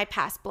 Where can I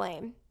pass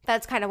blame?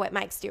 That's kind of what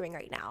Mike's doing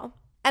right now.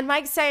 And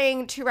Mike's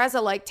saying to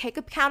Reza, take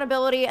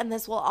accountability and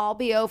this will all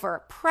be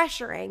over.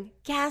 Pressuring,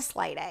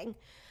 gaslighting.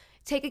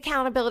 Take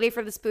accountability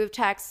for the spoof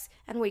texts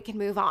and we can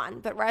move on.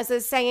 But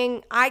Reza's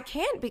saying, I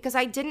can't because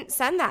I didn't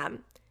send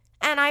them.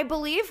 And I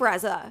believe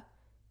Reza.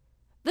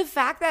 The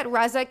fact that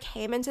Reza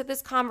came into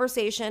this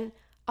conversation,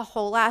 a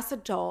whole ass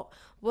adult,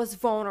 was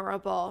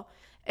vulnerable,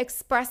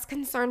 expressed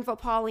concern for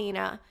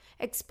Paulina,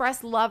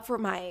 expressed love for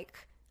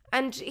Mike,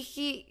 and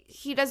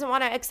he doesn't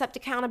want to accept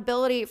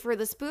accountability for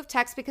the spoof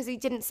text because he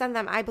didn't send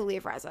them. I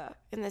believe Reza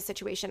in this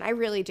situation. I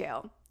really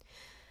do.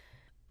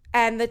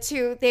 And the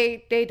two,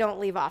 they don't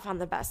leave off on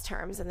the best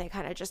terms, and they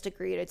kind of just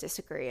agree to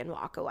disagree and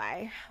walk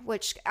away,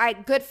 which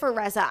good for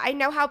Reza. I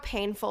know how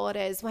painful it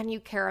is when you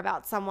care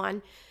about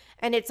someone,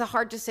 and it's a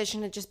hard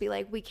decision to just be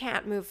like, we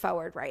can't move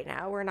forward right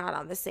now. We're not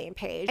on the same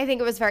page. I think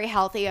it was very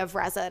healthy of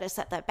Reza to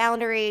set that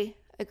boundary,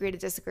 agree to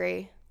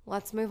disagree.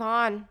 Let's move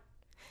on.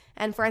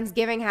 And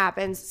Friendsgiving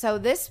happens. So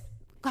this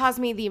caused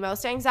me the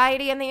most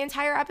anxiety in the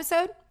entire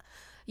episode.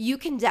 You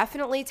can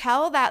definitely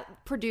tell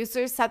that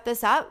producers set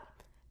this up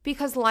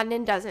because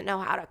London doesn't know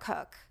how to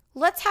cook.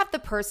 Let's have the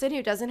person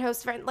who doesn't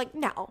host friends, like,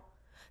 no.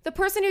 The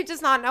person who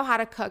does not know how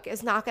to cook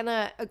is not going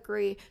to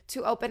agree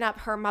to open up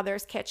her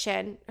mother's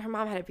kitchen. Her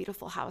mom had a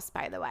beautiful house,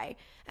 by the way,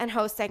 and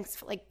host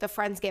like the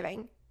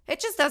Friendsgiving. It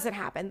just doesn't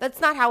happen.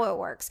 That's not how it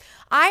works.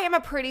 I am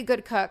a pretty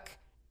good cook,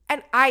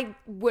 and I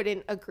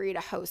wouldn't agree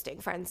to hosting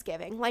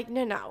Friendsgiving. Like,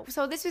 no.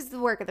 So this is the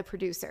work of the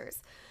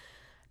producers.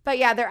 But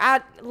yeah, they're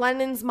at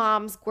London's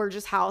mom's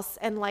gorgeous house,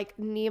 and like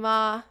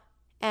Nema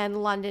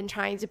and London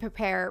trying to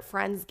prepare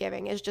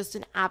Friendsgiving is just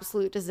an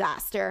absolute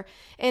disaster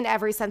in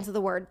every sense of the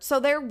word. So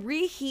they're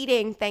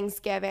reheating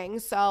Thanksgiving.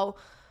 So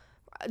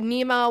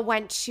Nema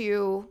went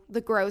to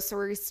the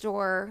grocery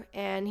store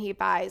and he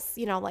buys,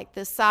 like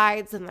the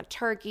sides and the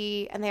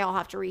turkey, and they all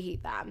have to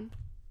reheat them.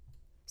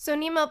 So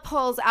Nema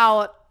pulls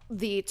out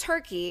the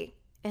turkey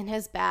in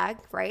his bag,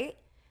 right?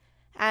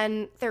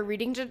 And they're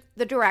reading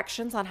the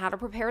directions on how to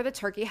prepare the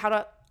turkey,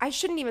 I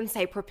shouldn't even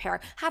say prepare,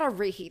 how to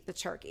reheat the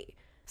turkey.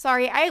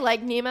 Sorry, I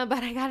like Nema,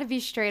 but I gotta be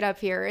straight up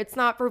here. It's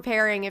not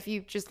preparing if you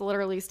just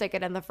literally stick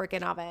it in the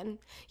freaking oven.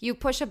 You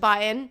push a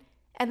button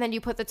and then you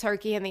put the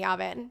turkey in the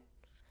oven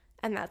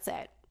and that's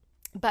it.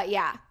 But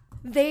yeah,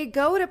 they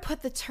go to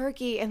put the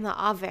turkey in the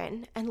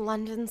oven and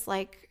London's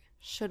like,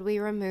 should we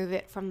remove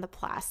it from the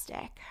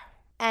plastic?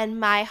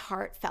 And my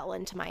heart fell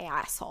into my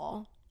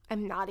asshole.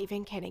 I'm not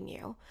even kidding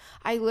you.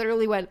 I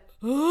literally went,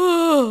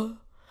 ugh.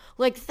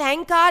 Like,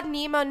 thank God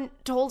Nema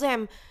told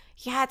him,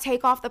 yeah,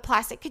 take off the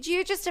plastic. Could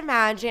you just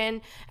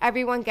imagine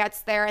everyone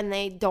gets there and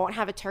they don't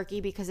have a turkey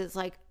because it's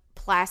like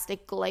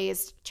plastic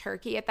glazed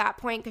turkey at that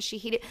point because she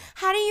heated.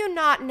 How do you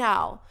not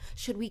know?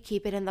 Should we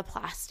keep it in the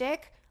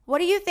plastic? What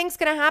do you think's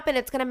going to happen?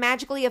 It's going to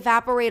magically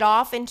evaporate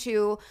off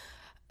into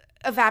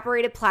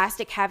evaporated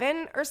plastic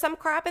heaven or some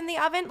crap in the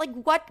oven? Like,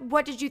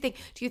 what did you think?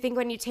 Do you think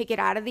when you take it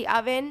out of the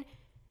oven,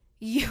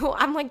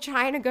 I'm like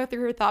trying to go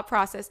through her thought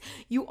process.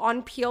 You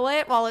unpeel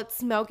it while it's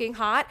smoking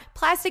hot.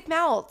 Plastic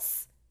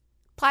melts.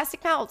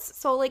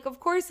 So like, of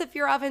course, if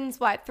your oven's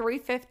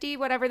 350,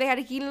 whatever they had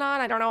to heat it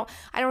on, I don't know.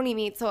 I don't eat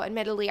meat. So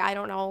admittedly, I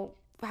don't know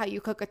how you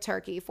cook a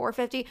turkey.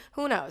 450,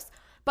 who knows?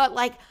 But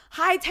like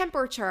high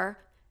temperature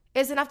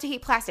is enough to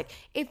heat plastic.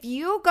 If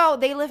you go,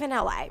 they live in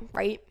LA,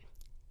 right?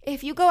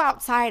 If you go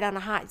outside on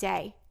a hot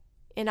day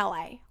in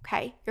LA,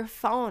 okay, your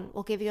phone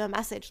will give you a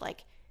message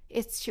like,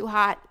 it's too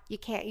hot. You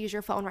can't use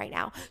your phone right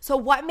now. So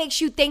what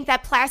makes you think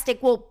that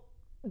plastic will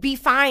be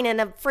fine in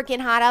a freaking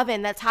hot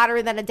oven that's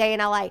hotter than a day in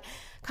LA?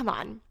 Come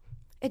on.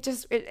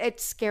 It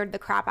scared the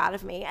crap out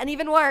of me. And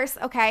even worse,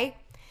 okay,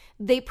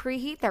 they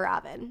preheat their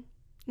oven.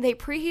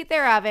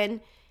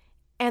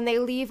 And they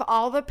leave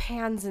all the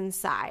pans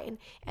inside.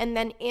 And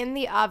then in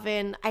the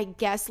oven, I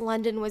guess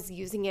London was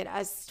using it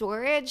as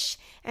storage.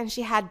 And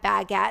she had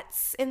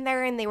baguettes in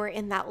there and they were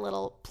in that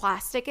little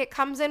plastic it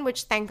comes in,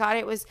 which thank God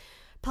it was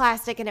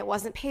plastic and it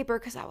wasn't paper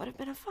because that would have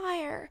been a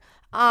fire.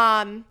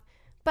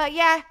 But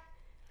yeah,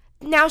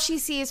 now she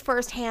sees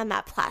firsthand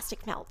that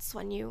plastic melts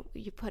when you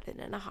put it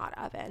in a hot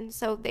oven.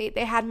 So they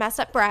had messed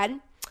up bread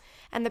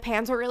and the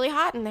pans were really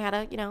hot and they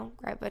had to,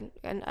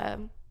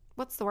 grab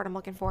what's the word I'm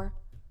looking for?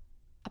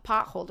 A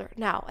pot holder.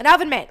 No, an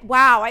oven mitt.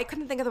 Wow, I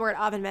couldn't think of the word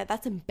oven mitt.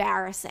 That's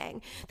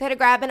embarrassing. They had to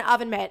grab an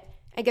oven mitt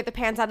and get the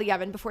pans out of the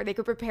oven before they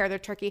could prepare their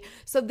turkey.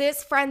 So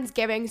this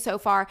Friendsgiving so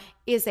far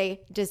is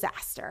a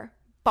disaster.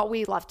 But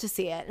we love to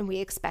see it and we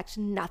expect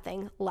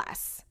nothing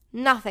less.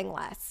 Nothing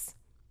less.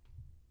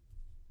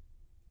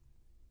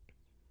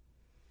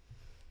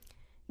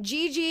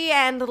 Gigi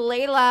and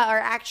Layla are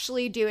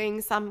actually doing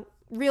some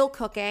real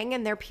cooking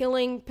and they're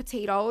peeling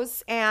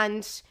potatoes,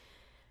 and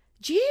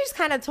Gigi's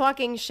kind of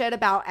talking shit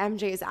about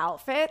MJ's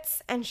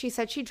outfits, and she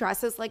said she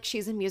dresses like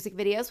she's in music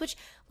videos, which,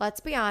 let's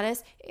be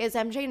honest, is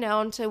MJ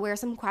known to wear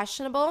some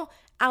questionable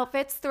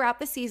outfits throughout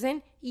the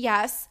season?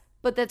 Yes,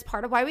 but that's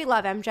part of why we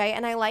love MJ.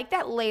 And I like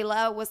that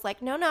Layla was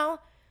like, no,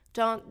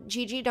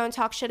 Gigi, don't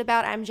talk shit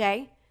about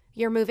MJ.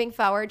 You're moving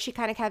forward. She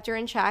kind of kept her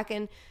in check,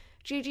 and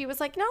Gigi was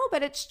like, no,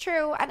 but it's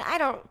true. And I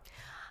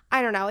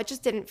don't know. It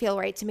just didn't feel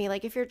right to me.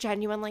 Like, if you're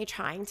genuinely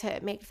trying to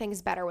make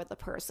things better with the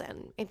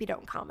person, maybe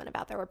don't comment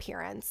about their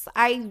appearance.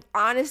 I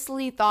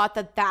honestly thought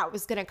that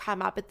was going to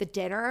come up at the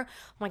dinner.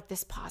 I'm like,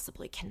 this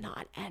possibly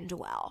cannot end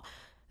well.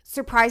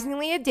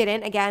 Surprisingly, it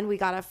didn't. Again, we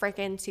got a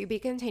freaking to be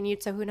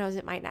continued, so who knows,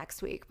 it might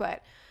next week.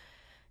 But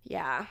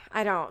yeah,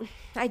 I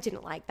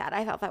didn't like that.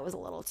 I thought that was a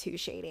little too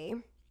shady.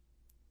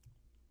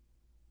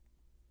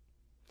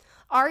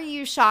 Are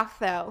you shocked,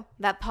 though,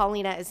 that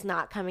Paulina is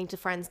not coming to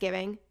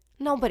Friendsgiving?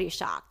 Nobody's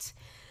shocked.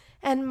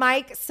 And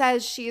Mike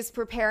says she's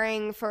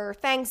preparing for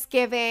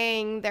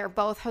Thanksgiving. They're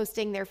both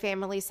hosting their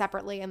family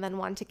separately and then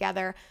one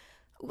together,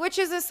 which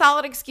is a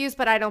solid excuse,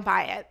 but I don't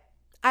buy it.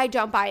 I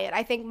don't buy it.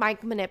 I think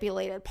Mike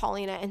manipulated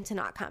Paulina into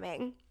not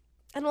coming.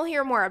 And we'll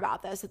hear more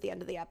about this at the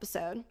end of the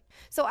episode.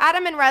 So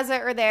Adam and Reza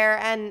are there,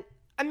 and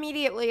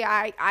immediately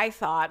I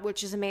thought,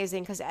 which is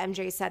amazing because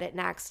MJ said it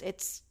next,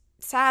 it's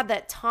sad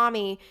that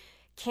Tommy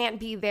can't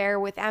be there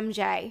with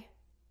MJ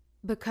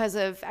because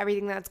of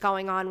everything that's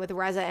going on with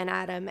Reza and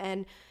Adam.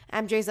 And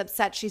MJ's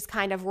upset she's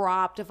kind of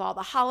robbed of all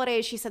the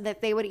holidays. She said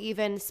that they would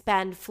even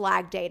spend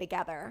Flag Day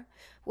together,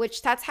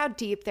 which that's how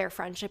deep their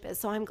friendship is.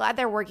 So I'm glad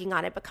they're working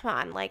on it, but come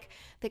on, like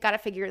they got to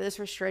figure this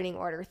restraining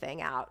order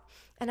thing out.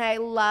 And I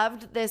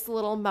loved this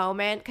little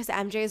moment because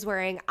MJ's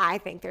wearing, I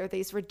think they're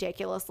these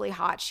ridiculously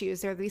hot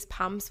shoes. They're these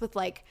pumps with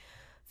like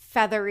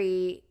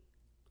feathery,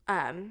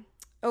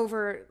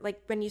 over,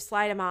 like when you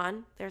slide them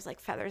on, there's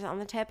like feathers on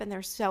the tip and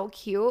they're so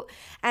cute.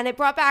 And it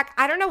brought back,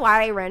 I don't know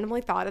why I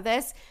randomly thought of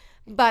this,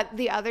 but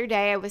the other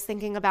day I was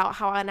thinking about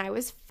how when I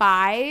was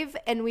 5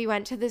 and we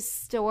went to this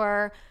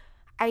store,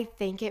 I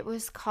think it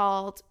was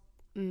called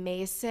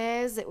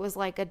Mace's. It was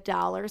like a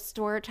dollar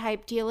store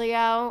type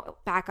dealio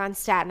back on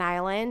Staten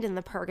Island in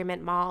the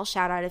Pergament Mall.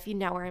 Shout out if you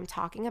know where I'm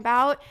talking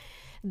about.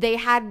 They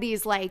had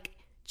these like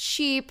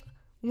cheap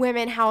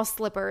women house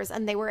slippers,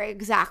 and they were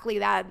exactly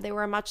that. They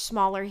were a much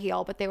smaller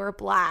heel, but they were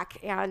black,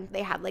 and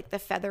they had like the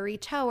feathery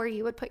toe where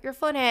you would put your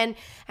foot in.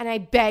 And I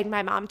begged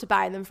my mom to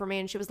buy them for me,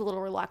 and she was a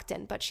little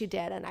reluctant, but she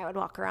did. And I would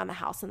walk around the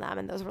house in them,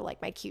 and those were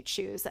like my cute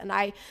shoes. And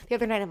the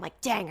other night I'm like,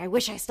 dang, I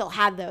wish I still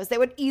had those. They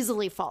would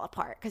easily fall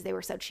apart because they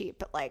were so cheap,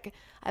 but like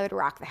I would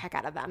rock the heck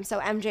out of them. So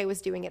MJ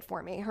was doing it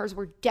for me. Hers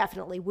were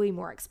definitely way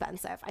more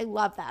expensive. I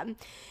love them.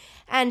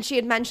 And she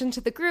had mentioned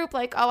to the group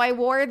like, oh, I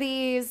wore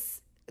these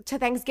to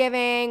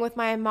Thanksgiving with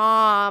my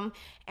mom,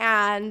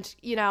 and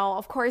you know,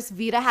 of course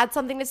Vita had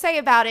something to say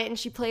about it, and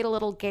she played a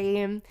little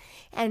game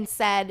and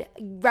said,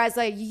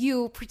 Reza,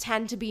 you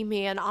pretend to be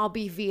me and I'll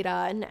be Vita,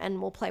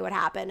 and we'll play what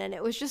happened. And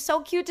it was just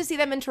so cute to see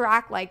them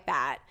interact like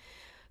that.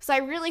 So I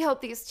really hope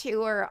these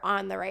two are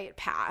on the right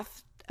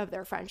path of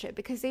their friendship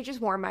because they just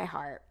warm my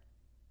heart.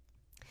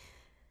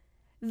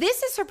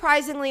 This is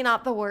surprisingly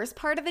not the worst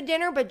part of the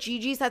dinner, but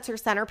Gigi sets her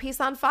centerpiece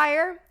on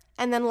fire.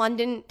 And then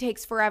London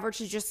takes forever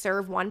to just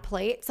serve one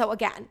plate. So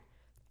again,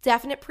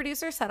 definite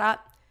producer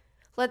setup.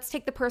 Let's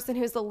take the person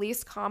who's the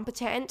least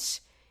competent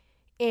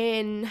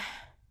in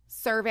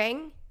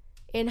serving,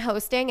 in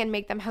hosting, and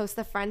make them host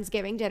the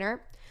Friendsgiving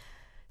dinner.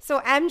 So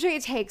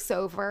MJ takes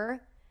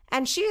over,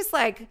 and she's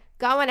like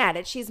going at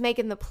it. She's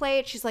making the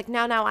plate. She's like,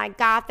 no, I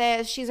got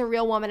this. She's a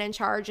real woman in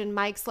charge. And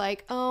Mike's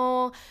like,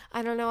 oh,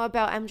 I don't know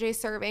about MJ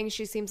serving.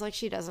 She seems like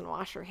she doesn't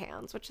wash her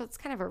hands, which that's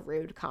kind of a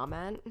rude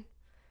comment.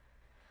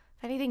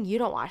 If anything, you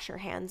don't wash your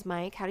hands,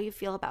 Mike. How do you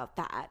feel about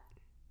that?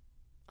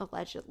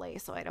 Allegedly,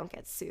 so I don't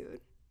get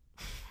sued.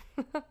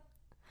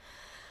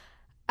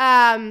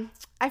 I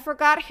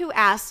forgot who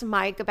asked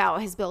Mike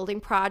about his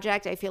building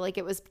project. I feel like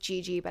it was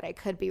Gigi, but I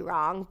could be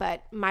wrong.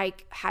 But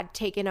Mike had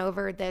taken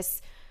over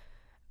this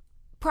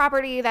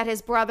property that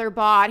his brother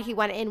bought. He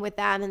went in with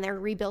them, and they're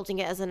rebuilding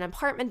it as an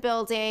apartment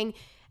building.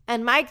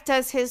 And Mike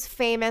does his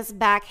famous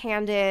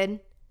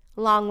backhanded,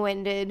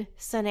 long-winded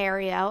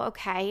scenario,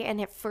 okay? And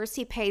at first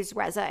he pays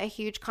Reza a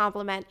huge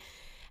compliment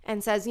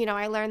and says, you know,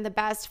 I learned the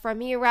best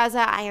from you,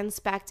 Reza. I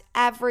inspect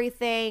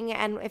everything,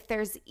 and if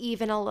there's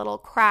even a little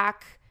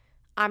crack,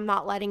 I'm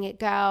not letting it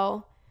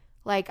go.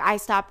 Like, I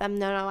stop them.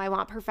 No, I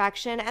want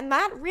perfection. And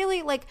that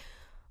really, like,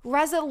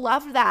 Reza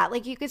loved that.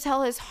 Like, you could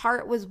tell his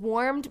heart was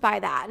warmed by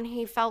that, and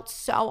he felt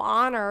so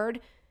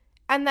honored.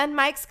 And then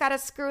Mike's got to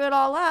screw it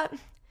all up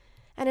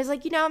and is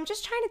like, you know, I'm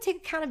just trying to take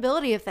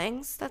accountability of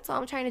things. That's all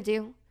I'm trying to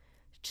do.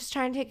 Just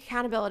trying to take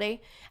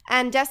accountability.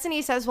 And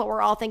Destiny says what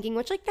we're all thinking,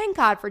 which, like, thank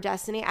God for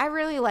Destiny. I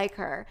really like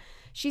her.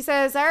 She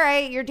says, all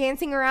right, you're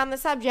dancing around the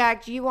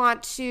subject. You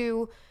want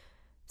to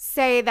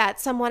say that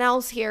someone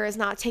else here is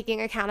not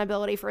taking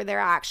accountability for their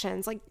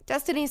actions. Like,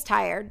 Destiny's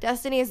tired.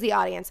 Destiny is the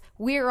audience.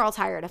 We're all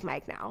tired of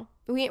Mike now.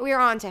 We're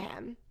on to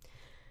him.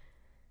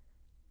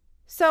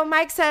 So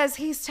Mike says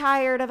he's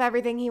tired of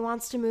everything. He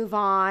wants to move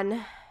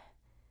on.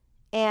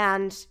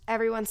 And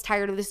everyone's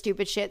tired of the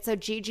stupid shit. So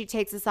Gigi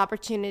takes this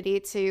opportunity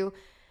to,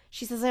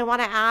 she says, I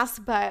want to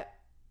ask, but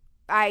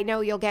I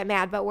know you'll get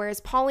mad, but where's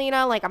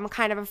Paulina? Like, I'm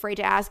kind of afraid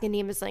to ask. And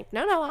Nema's like,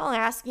 no, I'll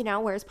ask, you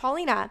know, where's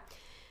Paulina?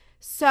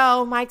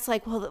 So Mike's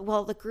like,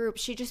 well, the group,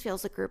 she just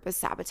feels the group is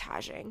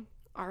sabotaging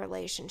our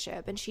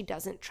relationship, and she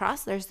doesn't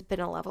trust. There's been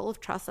a level of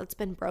trust that's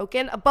been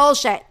broken.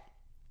 Bullshit.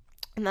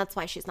 And that's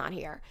why she's not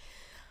here.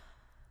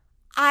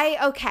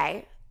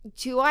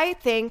 Do I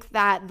think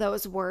that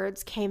those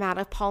words came out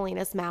of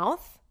Paulina's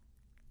mouth?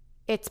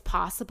 It's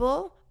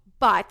possible,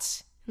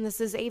 but, and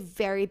this is a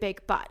very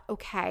big but,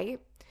 okay?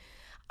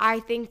 I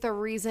think the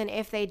reason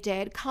if they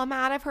did come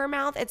out of her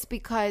mouth, it's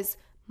because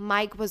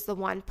Mike was the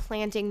one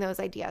planting those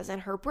ideas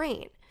in her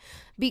brain.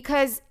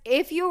 Because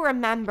if you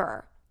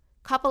remember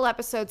a couple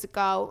episodes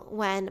ago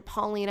when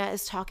Paulina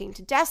is talking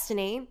to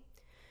Destiny,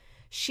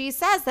 she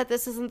says that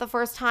this isn't the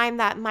first time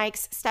that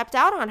Mike's stepped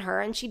out on her,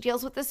 and she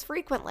deals with this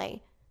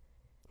frequently.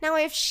 Now,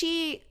 if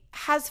she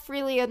has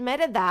freely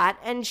admitted that,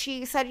 and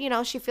she said,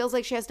 she feels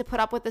like she has to put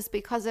up with this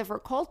because of her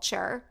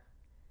culture,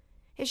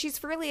 if she's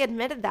freely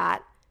admitted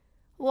that,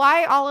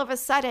 why all of a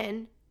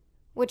sudden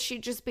would she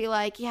just be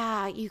like,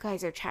 yeah, you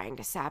guys are trying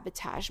to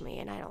sabotage me,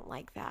 and I don't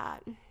like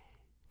that?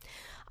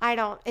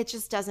 It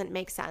just doesn't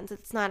make sense.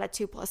 It's not a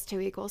 2 +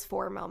 2 =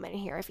 4 moment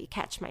here, if you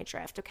catch my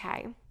drift,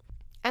 okay?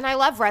 And I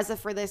love Reza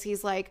for this.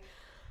 He's like,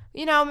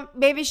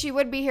 maybe she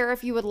would be here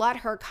if you would let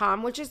her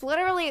come, which is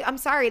literally, I'm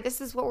sorry,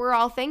 this is what we're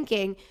all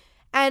thinking.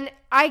 And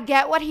I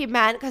get what he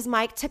meant, because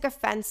Mike took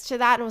offense to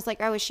that and was like,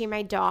 oh, is she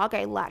my dog?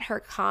 I let her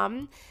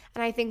come.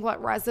 And I think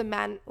what Reza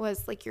meant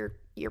was like,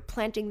 you're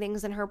planting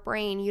things in her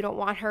brain. You don't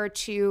want her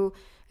to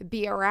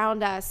be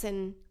around us,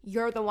 and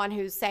you're the one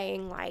who's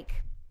saying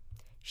like,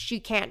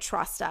 she can't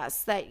trust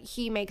us, that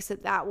he makes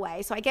it that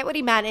way. So I get what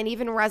he meant. And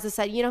even Reza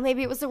said,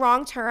 maybe it was the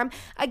wrong term.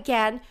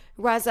 Again,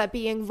 Reza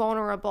being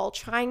vulnerable,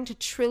 trying to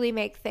truly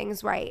make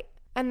things right.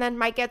 And then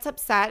Mike gets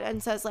upset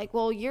and says like,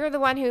 well, you're the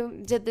one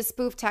who did the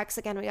spoof text.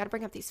 Again, we got to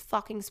bring up these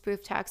fucking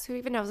spoof texts. Who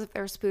even knows if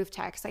they're spoof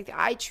texts? Like,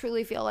 I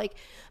truly feel like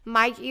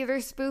Mike either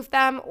spoofed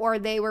them or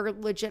they were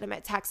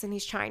legitimate texts and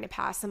he's trying to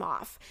pass them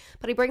off.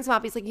 But he brings them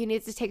up. He's like, you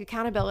need to take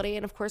accountability.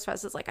 And of course,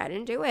 Reza's like, I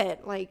didn't do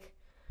it. Like,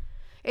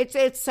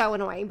 it's so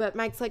annoying. But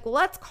Mike's like, well,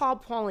 let's call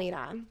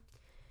Paulina.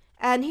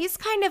 And he's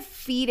kind of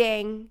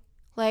feeding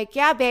like,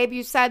 yeah, babe,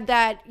 you said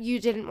that you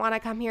didn't want to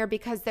come here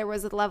because there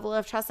was a level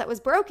of trust that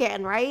was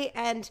broken, right?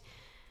 And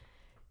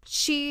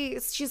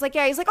she's like,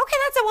 yeah. He's like, okay,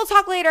 that's it. We'll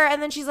talk later.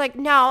 And then she's like,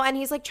 no. And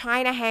he's like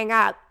trying to hang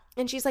up.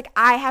 And she's like,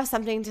 I have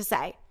something to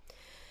say.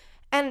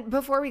 And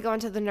before we go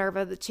into the nerve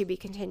of the to be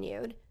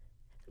continued,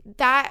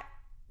 that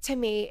to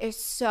me is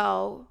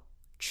so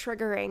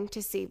triggering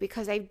to see,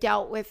 because I've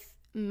dealt with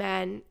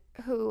men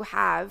who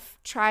have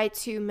tried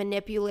to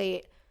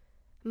manipulate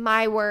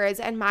my words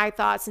and my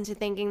thoughts into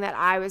thinking that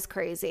I was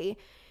crazy.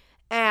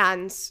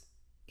 And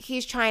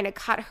he's trying to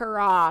cut her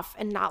off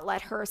and not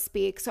let her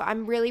speak. So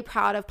I'm really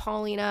proud of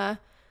Paulina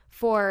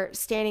for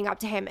standing up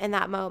to him in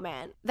that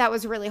moment. That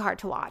was really hard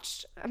to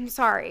watch. I'm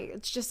sorry.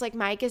 It's just like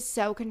Mike is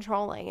so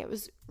controlling. It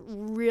was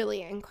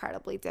really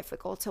incredibly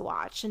difficult to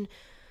watch. And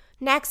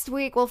next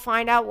week, we'll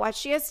find out what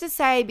she has to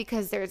say,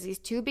 because there's these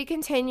to be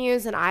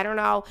continues. And I don't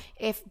know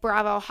if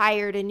Bravo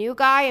hired a new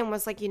guy and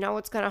was like,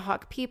 what's going to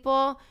hook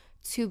people?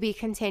 To be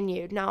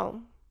continued.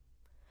 No.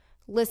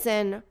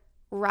 Listen,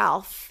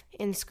 Ralph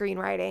in the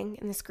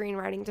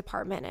screenwriting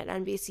department at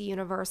NBC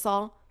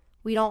Universal,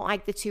 we don't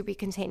like the to be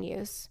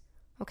continues.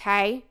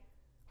 Okay?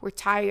 We're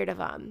tired of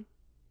them.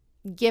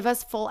 Give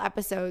us full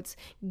episodes.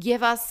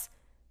 Give us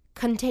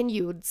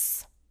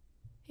continueds,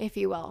 if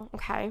you will.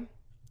 Okay?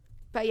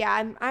 But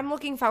yeah, I'm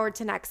looking forward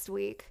to next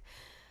week.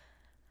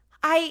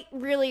 I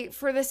really,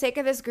 for the sake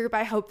of this group,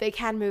 I hope they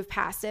can move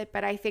past it,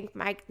 but I think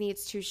Mike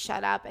needs to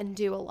shut up and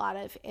do a lot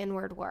of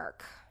inward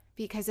work,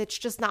 because it's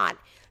just not,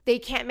 they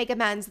can't make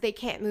amends, they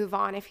can't move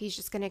on if he's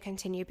just going to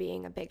continue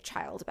being a big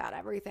child about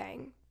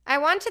everything. I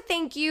want to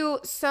thank you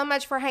so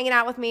much for hanging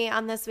out with me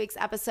on this week's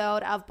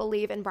episode of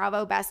Believe in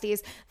Bravo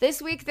Besties.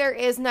 This week there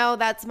is no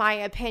That's My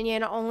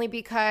Opinion, only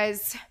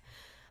because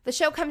the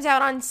show comes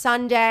out on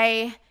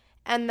Sunday.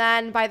 And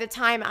then by the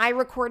time I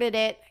recorded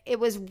it, it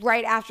was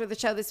right after the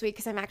show this week,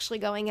 because I'm actually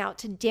going out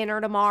to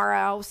dinner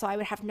tomorrow, so I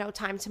would have no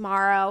time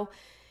tomorrow.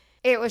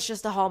 It was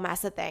just a whole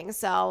mess of things.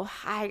 So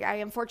I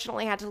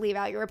unfortunately had to leave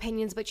out your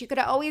opinions, but you could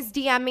always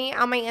DM me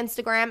on my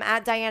Instagram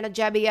at Diana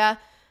Gebbia.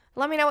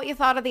 Let me know what you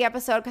thought of the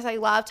episode, because I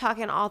love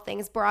talking all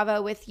things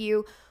Bravo with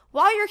you.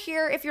 While you're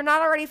here, if you're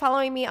not already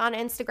following me on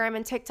Instagram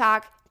and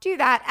TikTok, do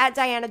that at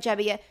Diana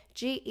Gebbia,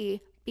 GEBBIA.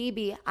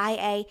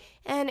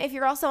 And if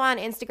you're also on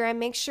Instagram,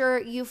 make sure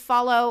you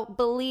follow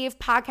Believe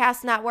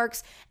Podcast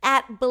Networks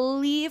at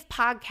Believe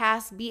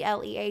Podcast,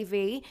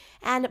 BLEAV,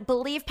 and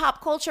Believe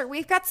Pop Culture.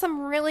 We've got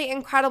some really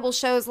incredible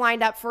shows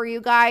lined up for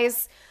you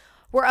guys.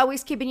 We're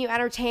always keeping you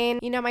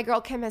entertained. My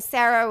girl Kim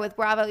Hesera with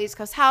Bravo East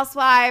Coast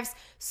Housewives.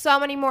 So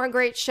many more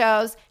great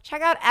shows.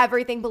 Check out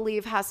everything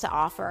Believe has to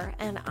offer.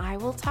 And I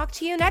will talk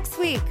to you next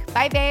week.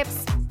 Bye,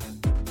 babes.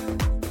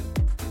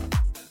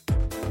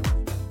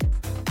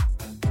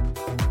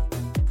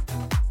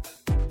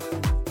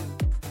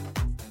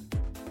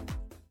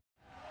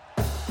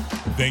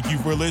 Thank you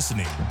for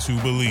listening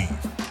to Believe.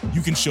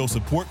 You can show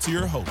support to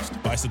your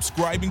host by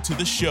subscribing to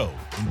the show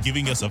and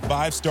giving us a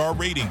 5-star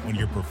rating on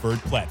your preferred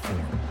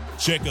platform.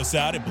 Check us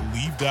out at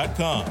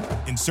Believe.com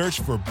and search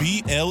for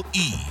BLEAV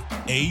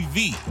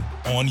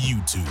on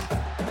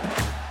YouTube.